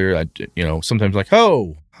to earlier, sometimes like,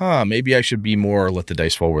 maybe I should be more let the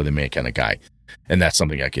dice fall where they may kind of guy. And that's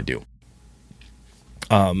something I could do.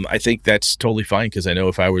 I think that's totally fine, because I know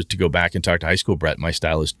if I was to go back and talk to high school Brett, my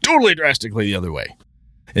style is totally drastically the other way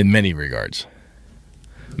in many regards.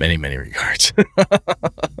 Many, many regards.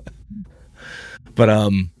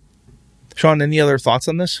 But, Sean, any other thoughts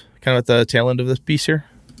on this? Kind of at the tail end of this piece here?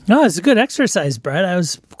 No, it's a good exercise, Brett. I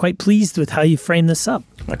was quite pleased with how you framed this up.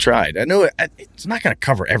 I tried. I know it's not going to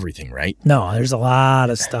cover everything, right? No, there's a lot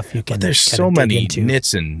of stuff you can. But there's so many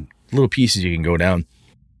nits and little pieces you can go down.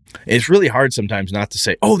 It's really hard sometimes not to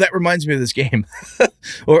say, "Oh, that reminds me of this game,"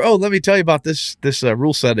 or "Oh, let me tell you about this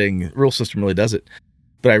rule system really does it."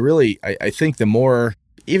 But I think the more,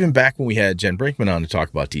 even back when we had Jen Brinkman on to talk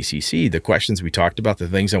about DCC, the questions we talked about, the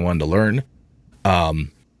things I wanted to learn,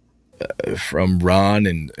 from Ron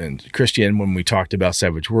and Christian when we talked about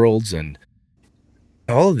Savage Worlds and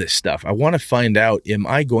all of this stuff. I want to find out, am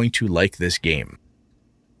I going to like this game?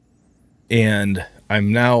 And I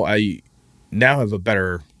now have a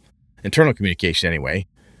better internal communication anyway,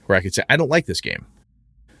 where I could say, I don't like this game.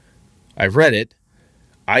 I've read it.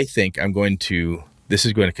 I think this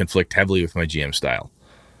is going to conflict heavily with my GM style.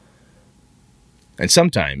 And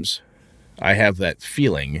sometimes I have that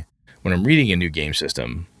feeling when I'm reading a new game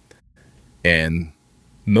system, and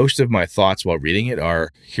most of my thoughts while reading it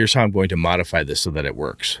are, here's how I'm going to modify this so that it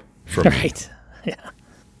works for me. Right.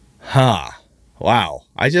 Yeah. Wow.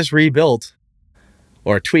 I just rebuilt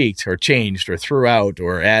or tweaked or changed or threw out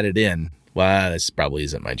or added in. Well, this probably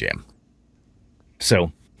isn't my jam.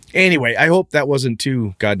 So anyway, I hope that wasn't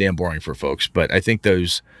too goddamn boring for folks, but I think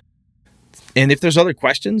those, and if there's other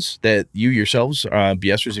questions that you yourselves,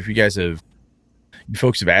 BSers, if you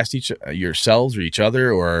folks have asked yourselves or each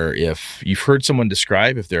other, or if you've heard someone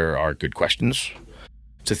describe, if there are good questions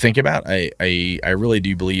to think about, I really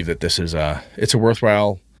do believe that this is it's a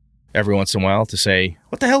worthwhile every once in a while to say,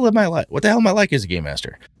 what the hell am I like? What the hell am I like as a game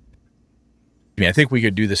master? I mean, I think we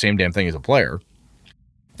could do the same damn thing as a player.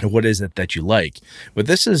 What is it that you like? But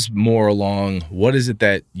this is more along, what is it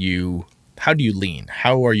that how do you lean?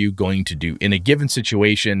 How are you going to do in a given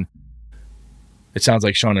situation? It sounds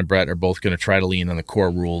like Sean and Brett are both going to try to lean on the core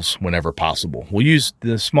rules whenever possible. We'll use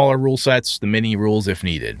the smaller rule sets, the mini rules if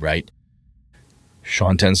needed, right?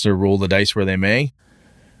 Sean tends to roll the dice where they may.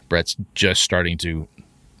 Brett's just starting to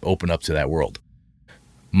open up to that world.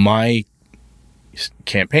 My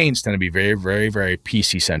campaigns tend to be very, very, very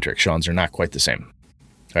PC-centric. Sean's are not quite the same,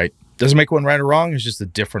 right? Doesn't make one right or wrong. It's just a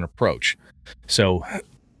different approach. So,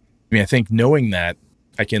 I think knowing that,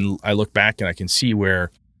 I look back and I can see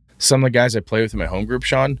where some of the guys I play with in my home group,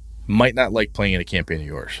 Sean, might not like playing in a campaign of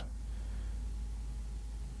yours.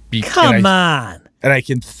 Come on. And I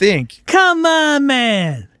can think. Come on,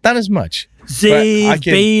 man. Not as much. Z,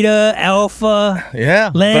 Beta, Alpha,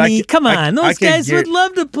 yeah, Lenny. Come on. Those guys would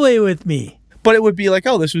love to play with me. But it would be like,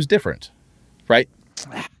 oh, this was different, right?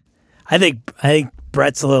 I think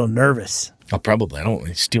Brett's a little nervous. Oh, probably. I don't want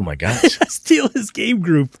to steal my guys. Steal his game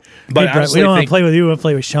group. But hey, Brett, we don't want to play with you. We want to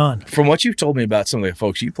play with Sean. From what you've told me about some of the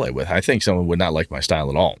folks you play with, I think someone would not like my style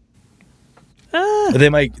at all. They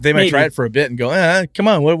might try it for a bit and go, come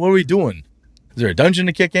on, what are we doing? Is there a dungeon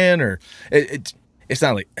to kick in? Or it's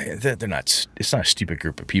not like they're not. It's not a stupid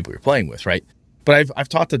group of people you're playing with, right? But I've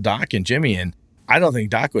talked to Doc and Jimmy, and I don't think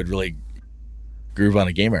Doc would really groove on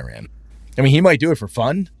a game I ran. I mean, he might do it for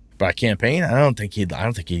fun, but a campaign, I don't think he'd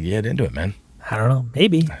get into it, man. I don't know.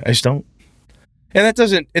 Maybe. I just don't. And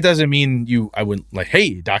it doesn't mean I wouldn't like,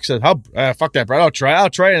 hey, Doc said, fuck that, Brett. I'll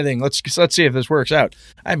try anything. Let's see if this works out.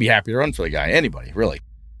 I'd be happy to run for the guy. Anybody, really.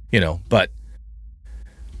 But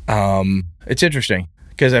it's interesting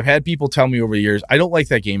because I've had people tell me over the years, I don't like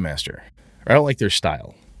that game master, or I don't like their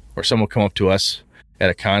style. Or someone will come up to us at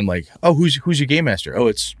a con like, oh, who's your game master? Oh,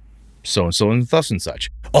 it's so-and-so and thus and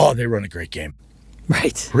such. Oh, they run a great game.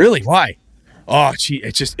 Right. Really? Why? Oh, gee,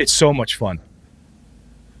 it's so much fun.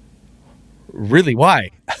 really,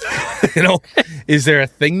 why? Is there a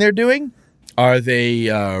thing they're doing? Are they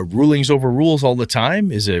rulings over rules all the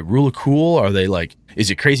time? Is it rule of cool? Are they like, is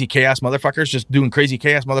it crazy chaos motherfuckers just doing crazy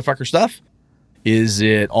chaos motherfucker stuff? Is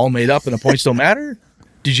it all made up and the points don't matter?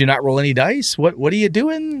 Did you not roll any dice? What are you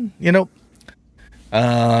doing?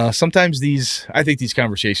 Sometimes I think these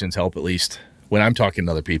conversations help, at least when I'm talking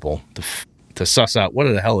to other people, to suss out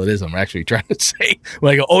what the hell it is I'm actually trying to say.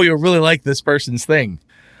 When I go, oh, you really like this person's thing.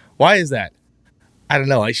 Why is that? I don't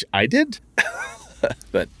know. I did.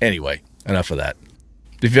 But anyway, enough of that.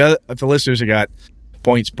 If the listeners have got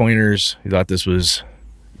pointers, you thought this was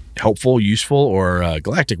helpful, useful, or a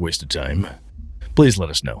galactic waste of time, please let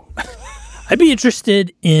us know. I'd be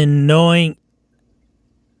interested in knowing,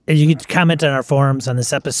 and you can comment on our forums on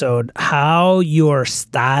this episode, how your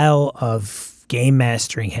style of game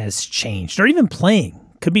mastering has changed, or even playing.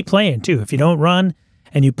 Could be playing too. If you don't run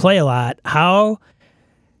and you play a lot, how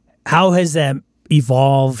has that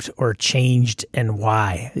evolved or changed, and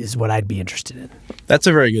why is what I'd be interested in.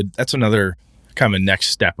 That's another kind of next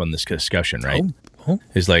step on this discussion, right?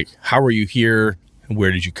 Is like, how are you here?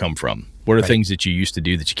 Where did you come from? What are things that you used to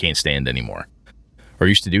do that you can't stand anymore? Or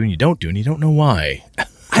used to do and you don't do and you don't know why?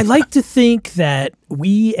 I like to think that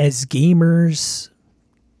we as gamers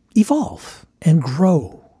evolve and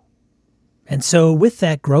grow. And so with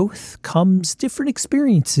that growth comes different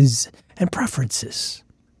experiences and preferences.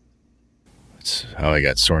 That's how I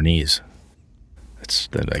got sore knees.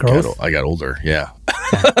 I got older. Yeah.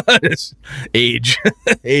 It's age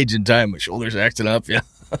and time. My shoulders acting up. Yeah.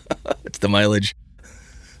 It's the mileage.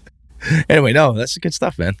 Anyway, no, that's good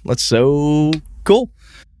stuff, man. So cool.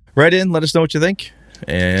 Write in, let us know what you think,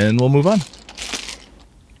 and we'll move on.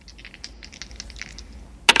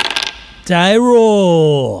 Die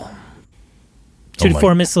roll. 2 to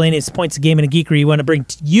 4 miscellaneous points of gaming and geekery you want to bring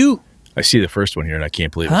to you. I see the first one here, and I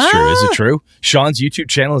can't believe it's true. Is it true? Sean's YouTube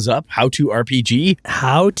channel is up. How to RPG.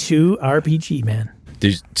 How to RPG, man.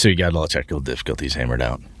 So you got all the technical difficulties hammered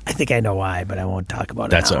out. I think I know why, but I won't talk about it.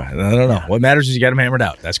 That's all right. I don't know. Yeah. What matters is you got them hammered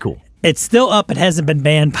out. That's cool. It's still up. It hasn't been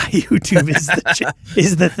banned by YouTube.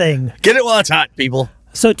 Is the thing. Get it while it's hot, people.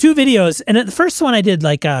 So 2 videos, and the first one I did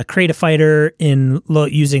like Create a Fighter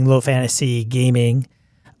using Low Fantasy Gaming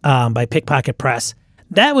by Pickpocket Press.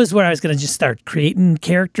 That was where I was going to just start creating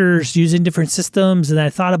characters using different systems, and I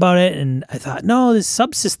thought about it, and I thought, no, this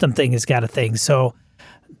subsystem thing has got a thing. So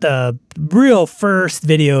the real first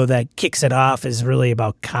video that kicks it off is really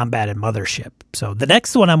about combat and Mothership. So the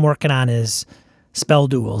next one I'm working on is Spell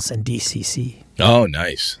Duels and DCC. Oh,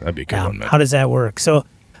 nice. That'd be a good one, man. How does that work? So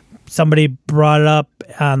somebody brought it up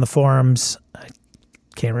on the forums. I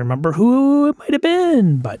can't remember who it might have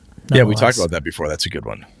been, but yeah, we talked about that before. That's a good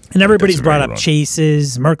one. And everybody's brought up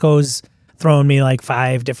chases. Mirko's thrown me like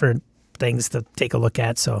 5 different things to take a look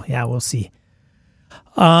at. So yeah, we'll see.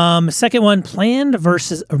 Second one, planned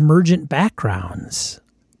versus emergent backgrounds.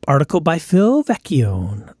 Article by Phil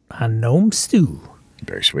Vecchione on Gnome Stew.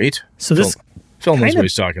 Very sweet. So Phil knows what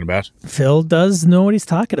he's talking about. Phil does know what he's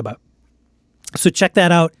talking about. So check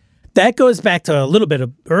that out. That goes back to a little bit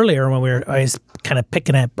earlier when I was kind of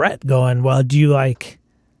picking at Brett going, well, do you like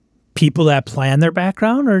people that plan their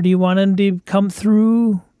background, or do you want them to come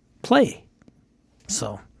through play?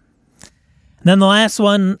 So, and then the last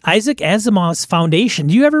one, Isaac Asimov's Foundation.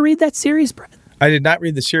 Do you ever read that series, Brett? I did not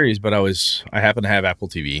read the series, but I happen to have Apple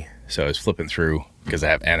TV, so I was flipping through because I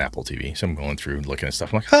have an Apple TV. So I'm going through looking at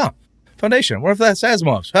stuff. I'm like, Foundation. What if that's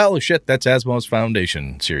Asimov's? Holy shit, that's Asimov's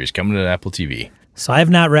Foundation series coming to Apple TV. So I have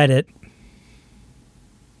not read it.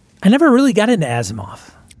 I never really got into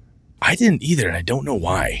Asimov. I didn't either, and I don't know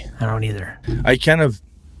why. I don't either. I kind of,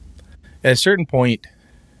 at a certain point,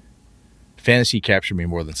 fantasy captured me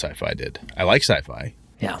more than sci-fi did. I like sci-fi.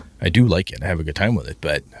 Yeah. I do like it. I have a good time with it,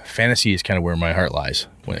 but fantasy is kind of where my heart lies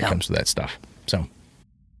when it comes to that stuff.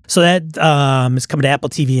 So that is coming to Apple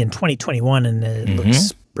TV in 2021, and it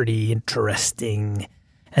looks pretty interesting.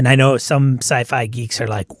 And I know some sci-fi geeks are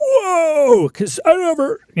like, whoa, because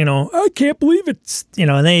I can't believe it's,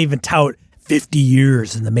 and they even tout 50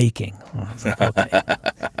 years in the making. Okay.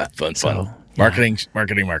 Fun.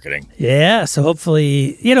 Marketing. Yeah. So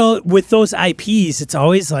hopefully, with those IPs, it's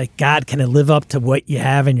always like, God, can it live up to what you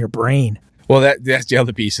have in your brain? Well, that's the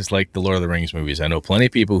other piece. It's like the Lord of the Rings movies. I know plenty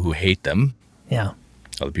of people who hate them. Yeah.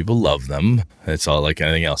 Other people love them. It's all like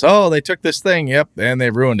anything else. Oh, they took this thing. Yep. And they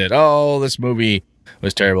ruined it. Oh, this movie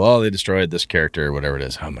was terrible. Oh, they destroyed this character or whatever it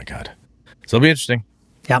is. Oh, my God. So it'll be interesting.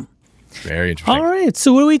 Yeah. Very interesting. All right.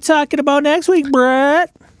 So what are we talking about next week,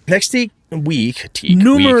 Brett? Next week,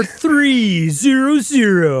 Number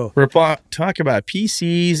 300. We're talking about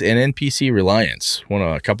PCs and NPC reliance.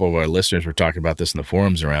 A couple of our listeners were talking about this in the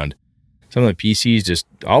forums around Some of the PCs just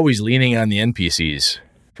always leaning on the NPCs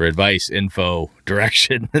for advice, info,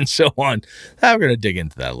 direction, and so on. We're going to dig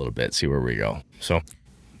into that a little bit, see where we go. So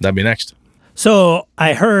that'd be next. So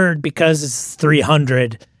I heard, because it's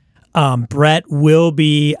 300, Brett will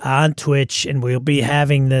be on Twitch, and we'll be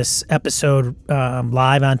having this episode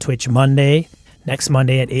live on Twitch next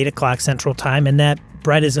Monday at 8 o'clock Central Time. And that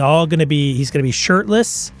Brett is he's going to be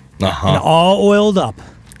shirtless and all oiled up.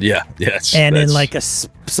 Yeah, yes. And in like a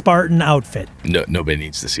Spartan outfit. No, nobody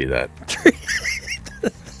needs to see that.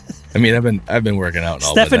 I mean, I've been working out and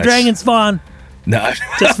all. Stefan Dragon Spawn. No,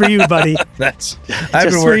 just for you, buddy.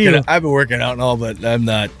 I've been working out and all, but I'm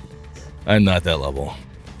not that level.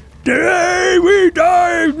 Today we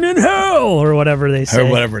died in hell, or whatever they say. Or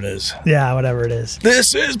whatever it is. Yeah, whatever it is.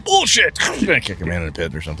 This is bullshit. I'm gonna kick a man in the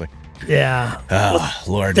pit or something. Yeah. Oh,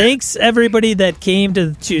 Lord. Thanks, everybody that came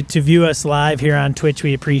to view us live here on Twitch.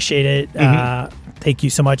 We appreciate it. Mm-hmm. Thank you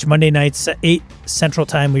so much. Monday nights, 8 Central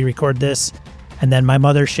Time, we record this. And then my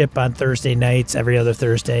mothership on Thursday nights, every other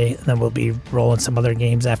Thursday. And then we'll be rolling some other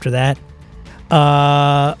games after that.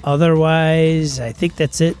 Otherwise, I think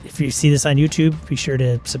that's it. If you see this on YouTube, be sure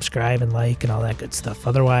to subscribe and like and all that good stuff.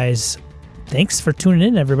 Otherwise, thanks for tuning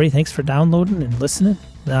in, everybody. Thanks for downloading and listening.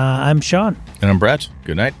 I'm Sean. And I'm Brett.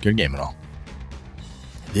 Good night. Good game and all.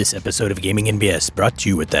 This episode of Gaming NBS brought to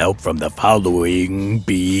you with the help from the following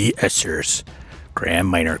BSers. Graham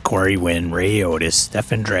Miner, Corey Wynn, Ray Otis,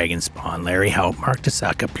 Stefan Dragonspawn, Larry Haupt, Mark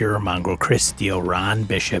Tasaka, Pure Mongrel, Chris Steele, Ron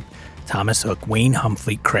Bishop, Thomas Hook, Wayne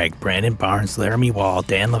Humphrey, Craig, Brandon Barnes, Laramie Wall,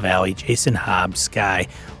 Dan LaValle, Jason Hobbs, Sky,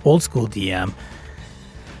 Old School DM,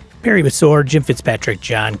 Perry Besor, Jim Fitzpatrick,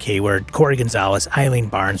 John Kayward, Corey Gonzalez, Eileen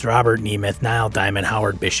Barnes, Robert Nemeth, Niall Diamond,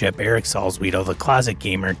 Howard Bishop, Eric Salzwiedel, The Closet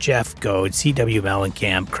Gamer, Jeff Goad, C.W.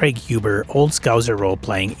 Mellencamp, Craig Huber, Old Scouser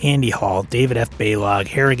Roleplaying, Andy Hall, David F. Baylog,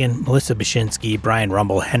 Harrigan, Melissa Bashinsky, Brian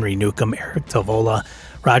Rumble, Henry Newcomb, Eric Tavola,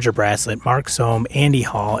 Roger Braslett, Mark Sohm, Andy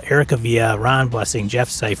Hall, Erica Villa, Ron Blessing, Jeff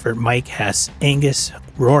Seifert, Mike Hess, Angus,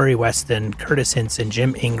 Rory Weston, Curtis Hinson,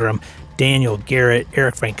 Jim Ingram, Daniel Garrett,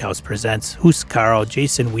 Eric Frankhouse Presents, Huscaro,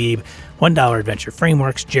 Jason Weeb, $1 Adventure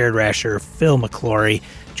Frameworks, Jared Rasher, Phil McClory,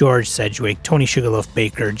 George Sedgwick, Tony Sugarloaf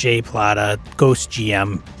Baker, Jay Plata, Ghost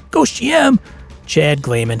GM, Chad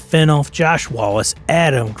Glayman, Finnulf, Josh Wallace,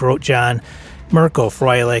 Adam Grotjohn, Mirko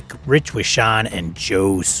Froelich, Rich Wishan, and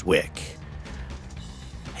Joe Swick.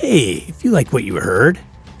 Hey, if you like what you heard,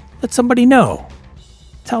 let somebody know.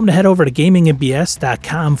 Tell them to head over to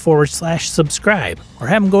gamingnbs.com/subscribe, or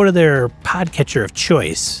have them go to their podcatcher of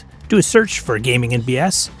choice. Do a search for Gaming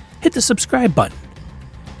NBS, hit the subscribe button.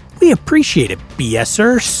 We appreciate it,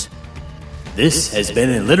 BSers. This has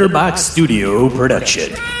been a Litterbox Studio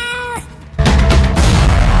production.